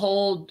alone the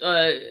whole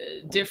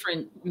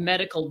different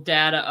medical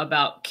data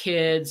about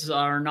kids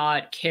are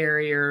not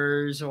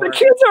carriers. Or the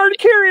kids aren't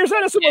carriers.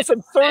 That is the most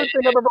absurd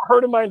thing I've ever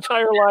heard in my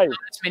entire life.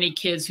 As many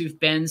kids who've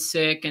been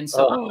sick. And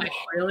so I'm like,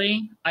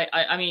 really?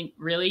 I mean,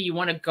 really? You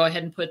want to go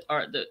ahead and put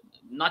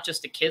not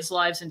just the kids'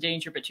 lives in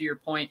danger, but to your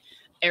point,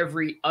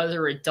 every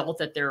other adult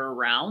that they're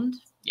around?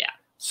 Yeah.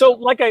 So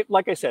like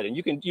I said, and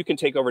you can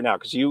take over now,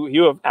 because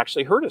you have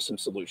actually heard of some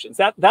solutions.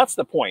 That's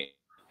the point.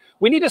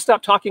 We need to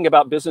stop talking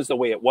about business the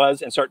way it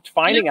was and start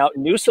finding out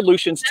new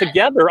solutions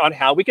together on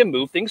how we can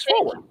move things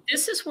forward.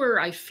 This is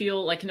where I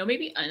feel like,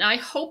 maybe, and I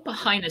hope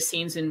behind the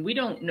scenes, and we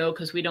don't know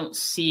because we don't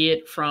see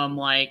it from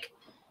like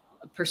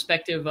a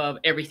perspective of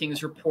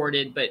everything's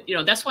reported, but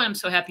that's why I'm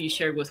so happy you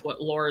shared with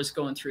what Laura's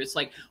going through. It's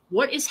like,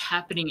 what is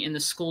happening in the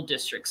school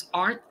districts?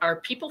 Are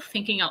people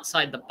thinking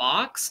outside the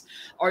box?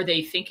 Are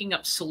they thinking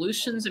up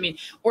solutions? I mean,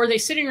 or are they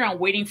sitting around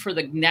waiting for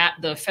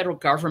the federal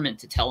government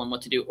to tell them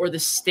what to do, or the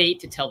state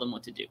to tell them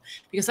what to do?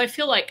 Because I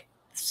feel like,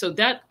 so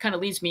that kind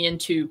of leads me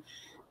into,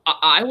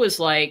 I was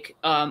like,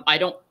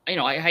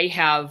 I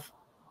have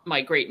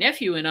my great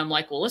nephew, and I'm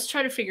like, well, let's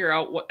try to figure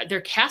out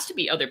there has to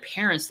be other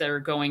parents that are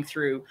going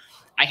through,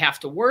 I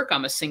have to work,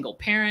 I'm a single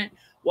parent,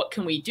 what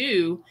can we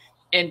do?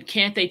 And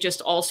can't they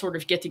just all sort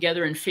of get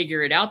together and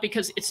figure it out?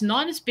 Because it's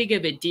not as big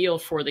of a deal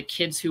for the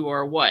kids who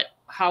are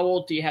how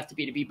old do you have to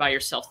be by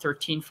yourself?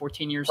 13,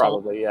 14 years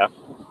old? Probably, yeah.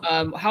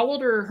 How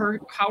old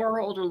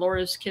are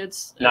Laura's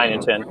kids? 9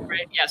 and 10.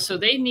 Right. Yeah. So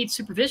they need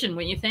supervision,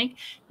 wouldn't you think?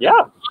 Yeah.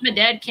 Mom and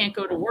dad can't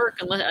go to work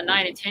and let a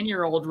 9 and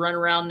 10-year-old run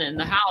around in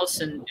the house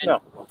and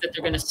that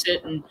they're going to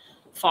sit and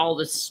follow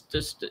this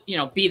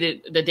be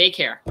the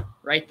daycare,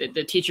 right?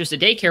 The teachers, the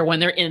daycare, when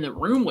they're in the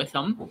room with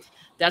them.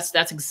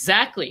 That's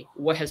exactly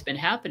what has been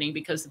happening,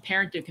 because the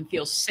parent can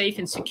feel safe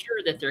and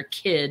secure that their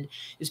kid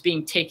is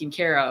being taken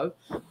care of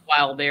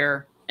while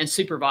they're and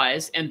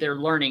supervised, and they're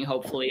learning,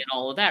 hopefully, and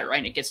all of that, right?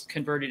 And it gets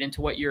converted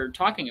into what you're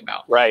talking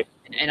about. Right.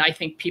 And I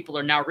think people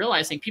are now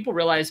people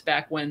realized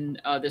back when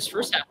this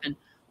first happened,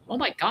 oh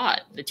my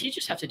God, the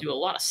teachers have to do a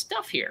lot of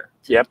stuff here.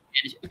 Yep.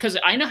 Because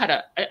I know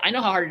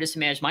how hard it is to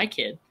manage my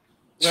kid.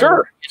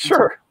 Sure.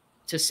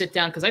 To sit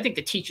down, because I think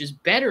the teacher's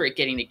better at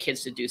getting the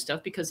kids to do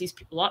stuff, because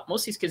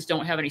most of these kids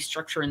don't have any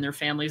structure in their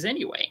families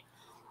anyway.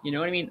 You know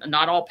what I mean?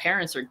 Not all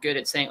parents are good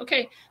at saying,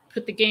 okay,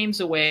 put the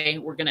games away,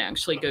 we're going to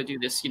actually go do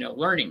this,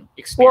 learning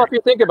experience. Well, if you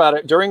think about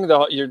it, during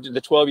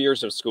the 12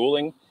 years of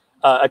schooling,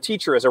 a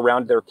teacher is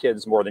around their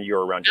kids more than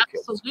you're around your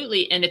kids.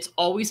 Absolutely. And it's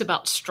always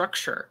about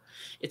structure.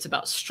 It's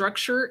about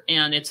structure,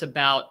 and it's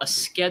about a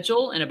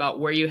schedule, and about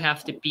where you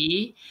have to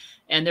be.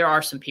 And there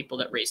are some people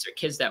that raise their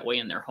kids that way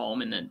in their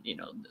home. And then,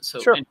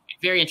 Sure.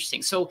 Very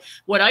interesting. So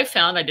what I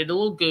found, I did a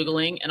little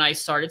Googling, and I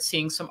started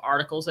seeing some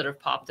articles that have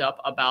popped up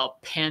about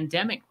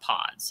pandemic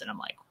pods. And I'm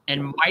like,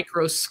 and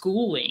micro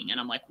schooling. And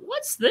I'm like,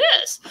 what's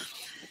this?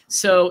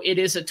 So it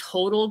is a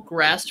total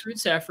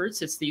grassroots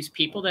efforts. It's these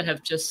people that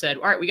have just said,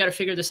 all right, we got to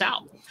figure this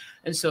out.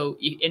 And so,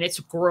 and it's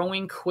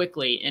growing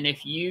quickly. And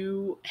if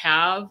you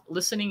have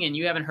listening and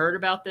you haven't heard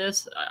about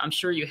this, I'm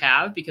sure you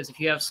have, because if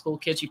you have school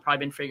kids, you've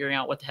probably been figuring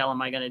out what the hell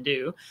am I going to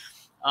do?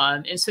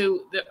 And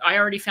so I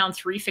already found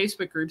 3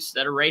 Facebook groups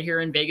that are right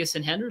here in Vegas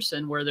and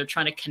Henderson, where they're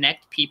trying to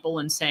connect people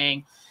and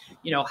saying,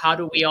 how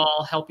do we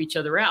all help each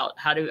other out?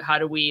 How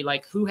do we,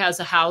 like, who has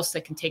a house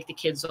that can take the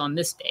kids on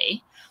this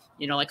day?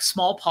 Like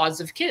small pods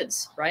of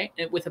kids, right?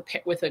 And with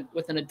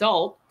an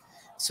adult.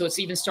 So it's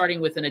even starting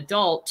with an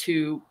adult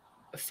to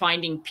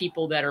finding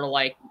people that are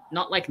like,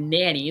 not like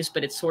nannies,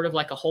 but it's sort of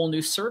like a whole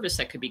new service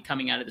that could be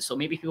coming out of this. So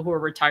maybe people who are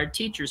retired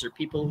teachers, or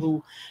people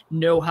who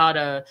know how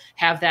to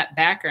have that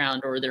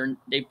background, or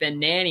they've been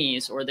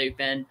nannies, or they've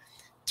been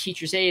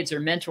teachers' aides or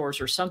mentors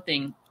or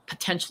something,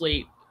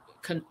 potentially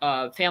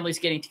families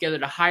getting together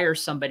to hire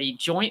somebody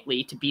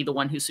jointly to be the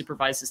one who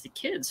supervises the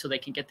kids so they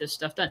can get this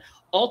stuff done.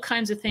 All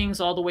kinds of things,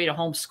 all the way to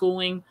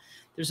homeschooling.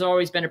 There's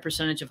always been a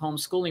percentage of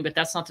homeschooling, but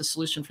that's not the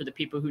solution for the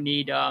people who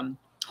need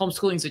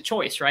homeschooling is a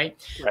choice, right?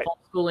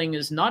 Homeschooling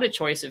is not a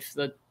choice if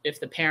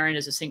the parent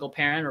is a single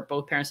parent or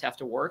both parents have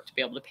to work to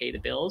be able to pay the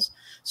bills.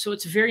 So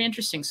it's very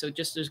interesting. So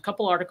just there's a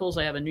couple articles.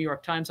 I have a New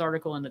York Times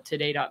article and a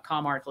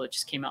today.com article that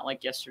just came out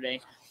like yesterday,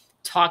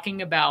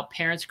 talking about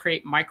parents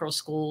create micro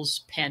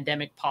schools,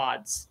 pandemic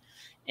pods.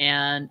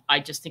 And I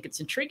just think it's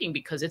intriguing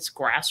because it's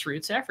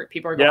grassroots effort.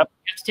 People are going to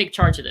have to take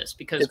charge of this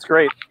because it's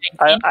great.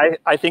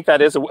 I think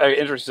that is an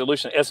interesting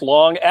solution, as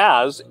long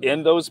as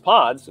in those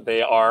pods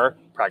they are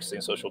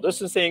practicing social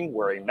distancing,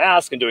 wearing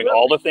masks, and doing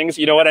all the things.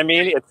 You know what I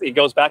mean? It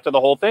goes back to the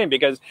whole thing,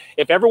 because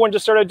if everyone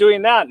just started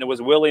doing that and it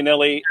was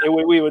willy-nilly,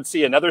 we would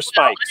see another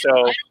spike.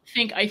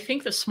 I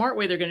think the smart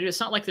way they're going to do it's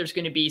not like there's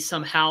going to be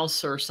some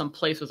house or some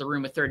place with a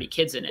room with 30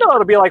 kids in it. No,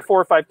 it'll be like 4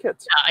 or 5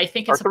 kids. I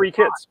think it's 3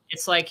 kids.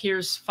 It's like,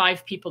 here's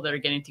 5 people that are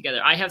getting together.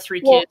 I have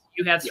 3 kids.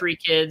 You have 3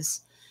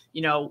 kids.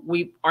 You know,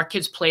 our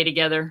kids play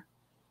together.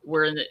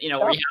 We're in the, we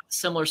have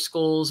similar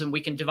schools, and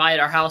we can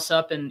divide our house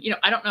up. And,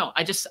 I don't know.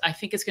 I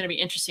think it's going to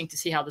be interesting to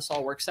see how this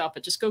all works out,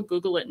 but just go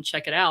Google it and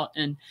check it out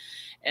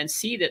and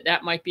see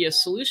that might be a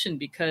solution,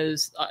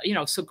 because,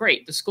 so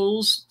great. The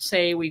schools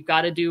say we've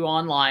got to do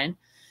online.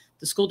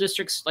 The school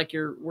districts, like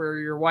where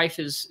your wife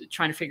is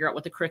trying to figure out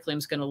what the curriculum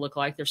is going to look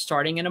like, they're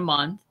starting in a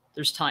month.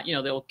 There's time,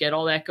 they'll get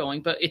all that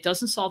going, but it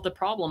doesn't solve the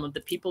problem of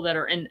the people that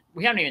are in.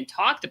 We haven't even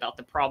talked about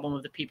the problem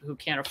of the people who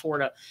can't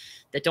afford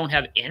that don't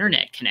have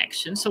internet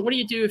connection. So what do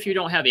you do if you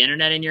don't have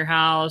internet in your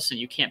house and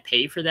you can't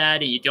pay for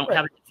that, and you don't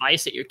have a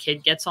device that your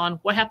kid gets on?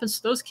 What happens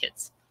to those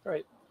kids?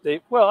 Right.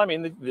 The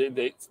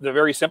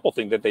very simple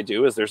thing that they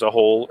do is there's a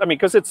whole,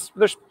 because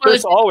there's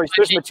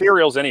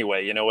materials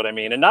anyway, you know what I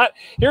mean? And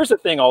here's the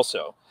thing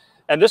also.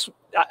 And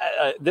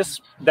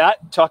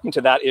talking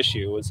to that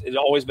issue has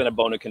always been a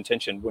bone of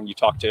contention when you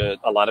talk to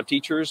a lot of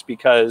teachers,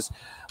 because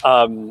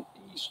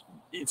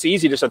it's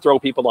easy just to throw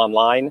people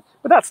online,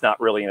 but that's not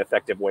really an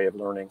effective way of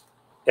learning.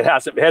 It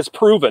has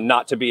proven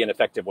not to be an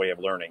effective way of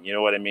learning. You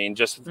know what I mean?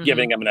 Just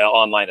giving them an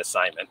online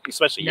assignment,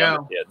 especially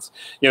younger kids.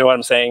 You know what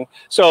I'm saying?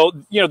 So,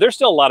 there's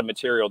still a lot of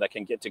material that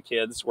can get to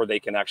kids where they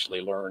can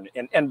actually learn,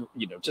 and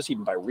just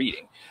even by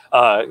reading,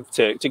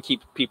 to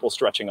keep people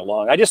stretching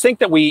along. I just think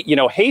that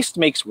haste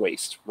makes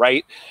waste,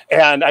 right?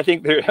 And I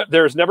think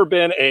there's never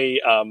been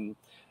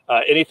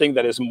anything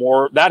that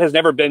has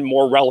never been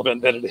more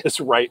relevant than it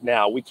is right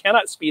now. We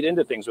cannot speed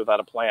into things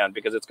without a plan,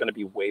 because it's going to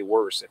be way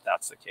worse if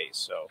that's the case.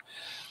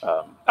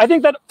 So I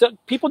think that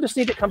people just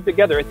need to come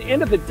together. At the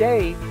end of the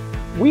day,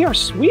 we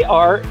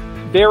are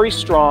very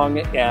strong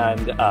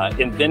and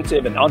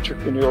inventive and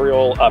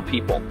entrepreneurial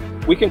people.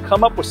 We can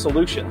come up with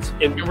solutions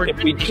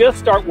if we just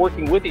start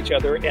working with each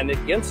other and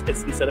against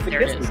it instead of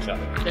against each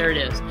other. There it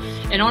is.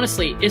 And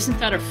honestly, isn't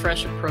that a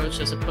fresh approach,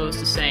 as opposed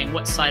to saying,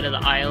 what side of the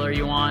aisle are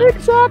you on?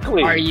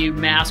 Exactly. Are you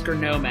mask or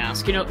no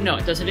mask? No,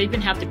 it doesn't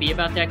even have to be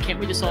about that. Can't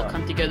we just all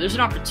come together? There's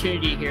an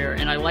opportunity here,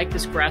 and I like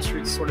this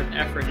grassroots sort of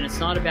effort. And it's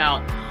not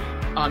about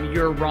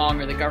you're wrong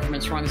or the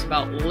government's wrong. It's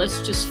about,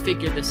 let's just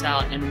figure this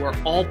out, and we're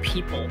all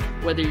people.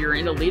 Whether you're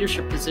in a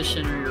leadership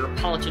position or you're a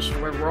politician,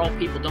 we're all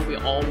people. Don't we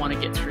all want to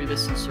get through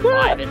this and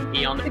survive and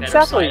be on the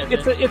better side of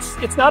it?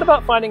 It's not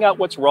about finding out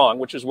what's wrong,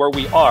 which is where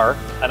we are,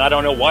 and I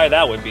don't know why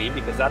that would be,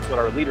 because that's what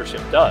our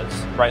leadership does,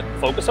 right?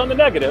 Focus on the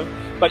negative,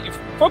 but you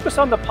focus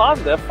on the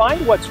positive,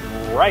 find what's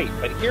right.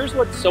 But here's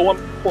what's so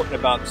important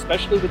about,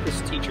 especially with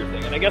this teacher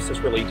thing, and I guess this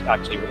really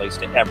actually relates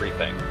to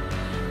everything.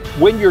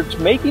 When you're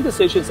making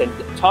decisions and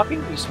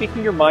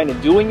speaking your mind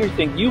and doing your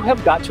thing, you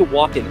have got to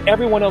walk in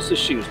everyone else's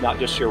shoes, not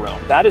just your own.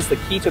 That is the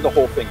key to the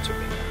whole thing to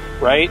me,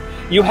 right?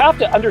 You have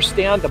to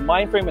understand the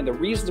mind frame and the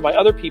reasons why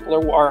other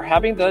people are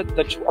having are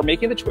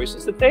making the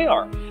choices that they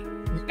are.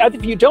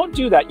 If you don't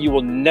do that, you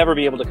will never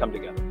be able to come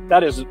together.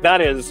 That is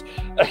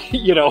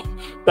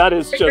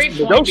just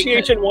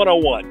negotiation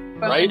 101.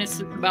 Right? And it's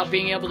about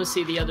being able to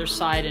see the other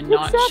side and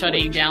not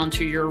shutting down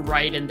to your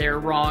right and they're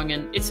wrong.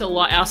 And it's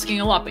asking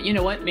a lot. But you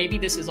know what? Maybe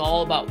this is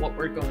all about what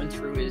we're going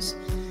through. Is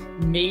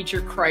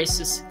major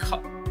crisis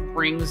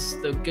brings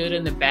the good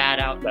and the bad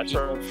out in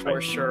people,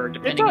 for sure,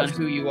 depending on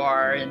who you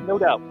are, and no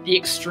doubt the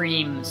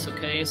extremes.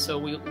 Okay, so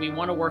we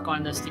want to work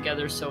on this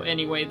together. So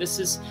anyway,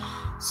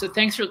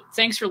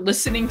 thanks for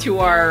listening to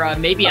our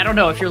maybe, I don't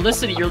know if you're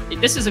listening,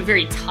 this is a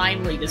very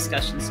timely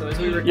discussion. So as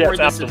we record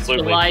this, it's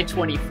July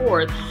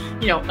 24th.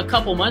 A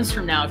couple months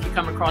from now, if you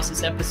come across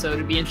this episode,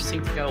 it'd be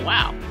interesting to go,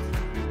 wow,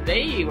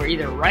 they were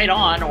either right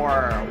on,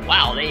 or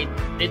wow, they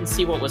didn't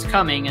see what was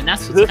coming. And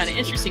that's what's kind of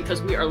interesting,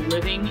 because we are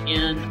living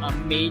in a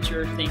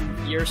major thing.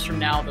 Years from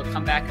now, they'll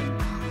come back and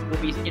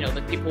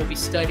the people will be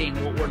studying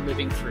what we're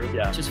living through,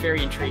 which is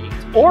very intriguing.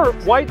 Or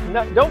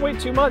don't wait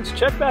 2 months.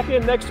 Check back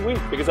in next week,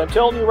 because I'm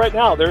telling you right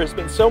now, there has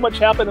been so much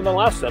happened in the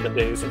last 7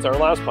 days since our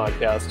last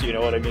podcast. You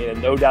know what I mean?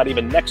 And no doubt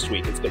even next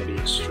week it's going to be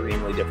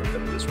extremely different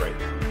than it is right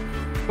now.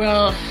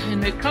 Well, in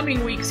the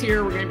coming weeks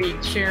here, we're going to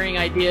be sharing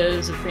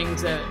ideas of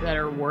things that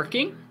are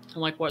working.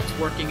 like what's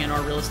working in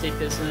our real estate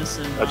business,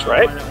 and that's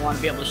right. I want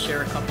to be able to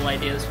share a couple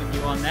ideas with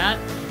you on that.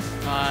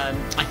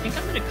 I think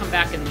I'm going to come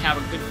back and have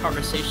a good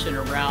conversation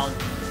around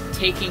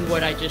taking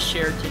what I just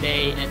shared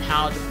today and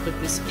how to put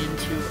this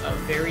into a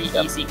very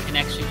easy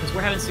connection, because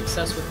we're having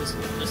success with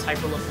this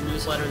hyperlocal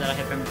newsletter that I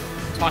have been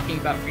talking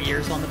about for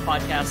years on the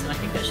podcast, and I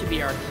think that should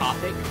be our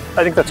topic.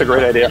 I think that's a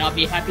great idea. And I'll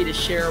be happy to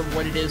share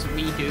what it is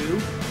we do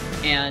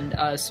and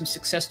some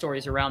success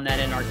stories around that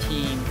in our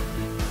team,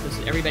 because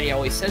everybody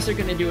always says they're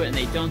going to do it and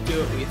they don't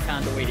do it. We've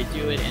found a way to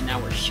do it, and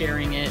now we're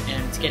sharing it,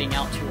 and it's getting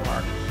out to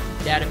our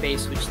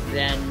database, which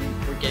then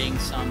we're getting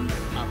some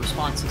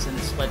responses, and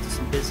it's led to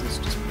some business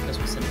just because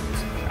we send it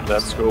around.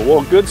 That's cool.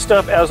 Well, good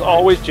stuff as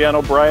always, Jan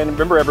O'Brien.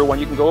 Remember, everyone,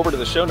 you can go over to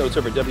the show notes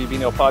over at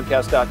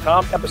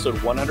WBNOpodcast.com,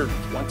 episode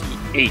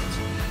 128,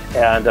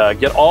 and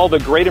get all the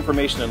great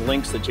information and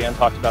links that Jan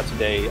talked about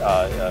today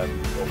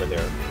over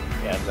there.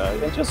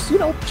 And just,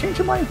 change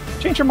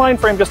your mind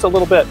frame just a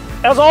little bit.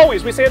 As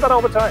always, we say that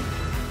all the time.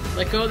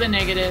 Let go of the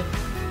negative,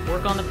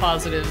 work on the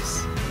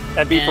positives,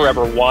 and be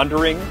forever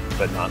wandering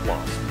but not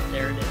lost.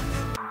 There it is.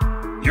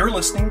 You're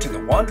listening to the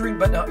Wandering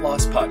But Not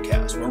Lost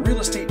podcast, where real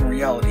estate and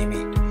reality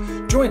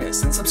meet. Join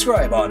us and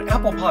subscribe on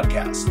Apple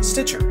Podcasts,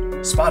 Stitcher,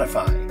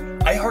 Spotify,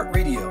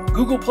 iHeartRadio,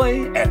 Google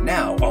Play, and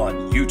now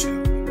on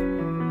YouTube.